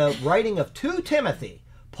 during the writing of 2 Timothy,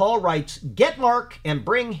 Paul writes, "Get Mark and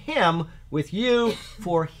bring him with you,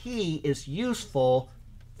 for he is useful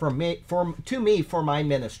to me for my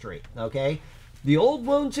ministry." Okay, the old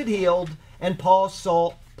wounds had healed, and Paul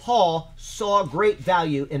saw great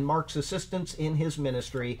value in Mark's assistance in his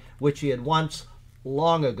ministry, which he had once,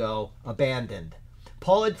 long ago, abandoned.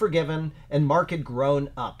 Paul had forgiven, and Mark had grown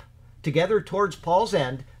up. Together, towards Paul's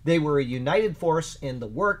end, they were a united force in the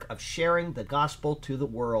work of sharing the gospel to the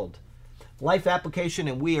world. Life application,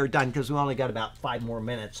 and we are done because we only got about 5 more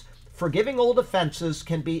minutes. Forgiving old offenses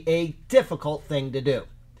can be a difficult thing to do,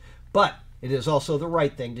 but it is also the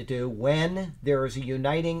right thing to do when there is a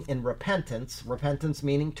uniting in repentance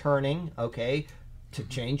meaning turning, okay, to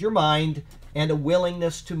change your mind, and a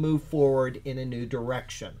willingness to move forward in a new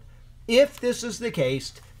direction. If this is the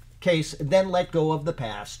case, then let go of the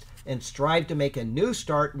past and strive to make a new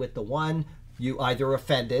start with the one you either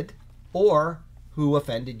offended or who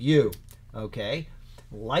offended you, okay?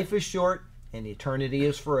 Life is short and eternity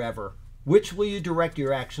is forever. Which will you direct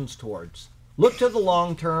your actions towards? Look to the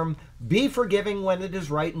long term, be forgiving when it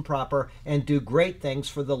is right and proper, and do great things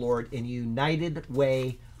for the Lord in a united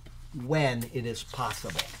way when it is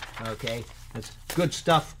possible. Okay? That's good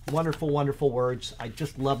stuff. Wonderful, wonderful words. I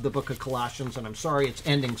just love the book of Colossians, and I'm sorry it's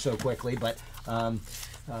ending so quickly, but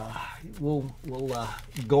we'll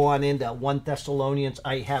go on into 1 Thessalonians.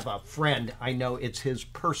 I have a friend, I know it's his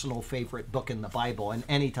personal favorite book in the Bible, and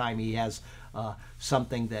anytime he has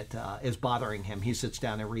something that is bothering him, he sits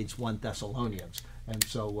down and reads 1 Thessalonians. And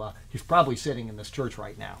so he's probably sitting in this church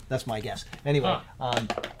right now. That's my guess. Anyway,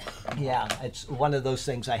 yeah, it's one of those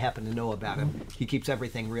things I happen to know about him. He keeps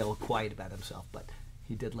everything real quiet about himself, but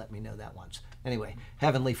he did let me know that once. Anyway,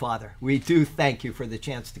 Heavenly Father, we do thank you for the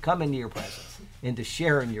chance to come into your presence and to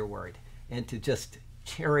share in your word and to just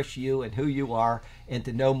cherish you and who you are and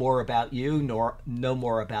to know more about you, know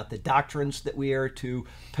more about the doctrines that we are to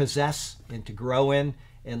possess and to grow in.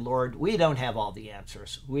 And Lord, we don't have all the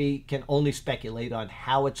answers. We can only speculate on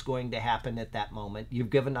how it's going to happen at that moment.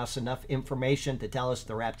 You've given us enough information to tell us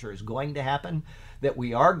the rapture is going to happen, that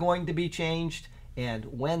we are going to be changed, and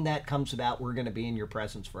when that comes about, we're going to be in your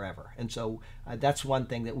presence forever. And so that's one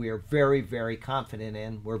thing that we are very, very confident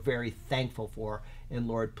in. We're very thankful for. And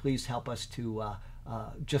Lord, please help us to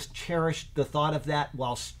just cherish the thought of that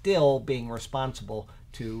while still being responsible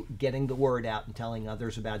to getting the word out and telling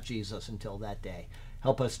others about Jesus until that day.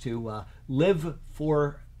 Help us to live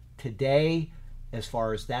for today as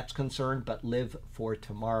far as that's concerned, but live for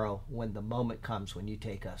tomorrow when the moment comes when you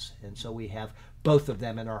take us. And so we have both of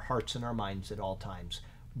them in our hearts and our minds at all times.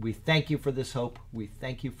 We thank you for this hope. We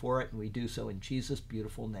thank you for it, and we do so in Jesus'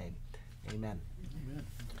 beautiful name. Amen. Amen.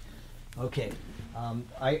 Okay.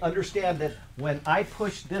 I understand that when I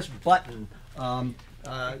push this button,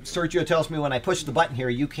 Sergio tells me when I push the button here,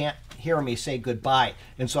 you can't hear me say goodbye.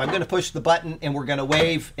 And so I'm going to push the button, and we're going to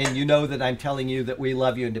wave, and you know that I'm telling you that we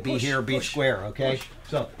love you, and to be Push, here, be push, square, okay? push.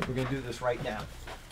 So we're going to do this right now.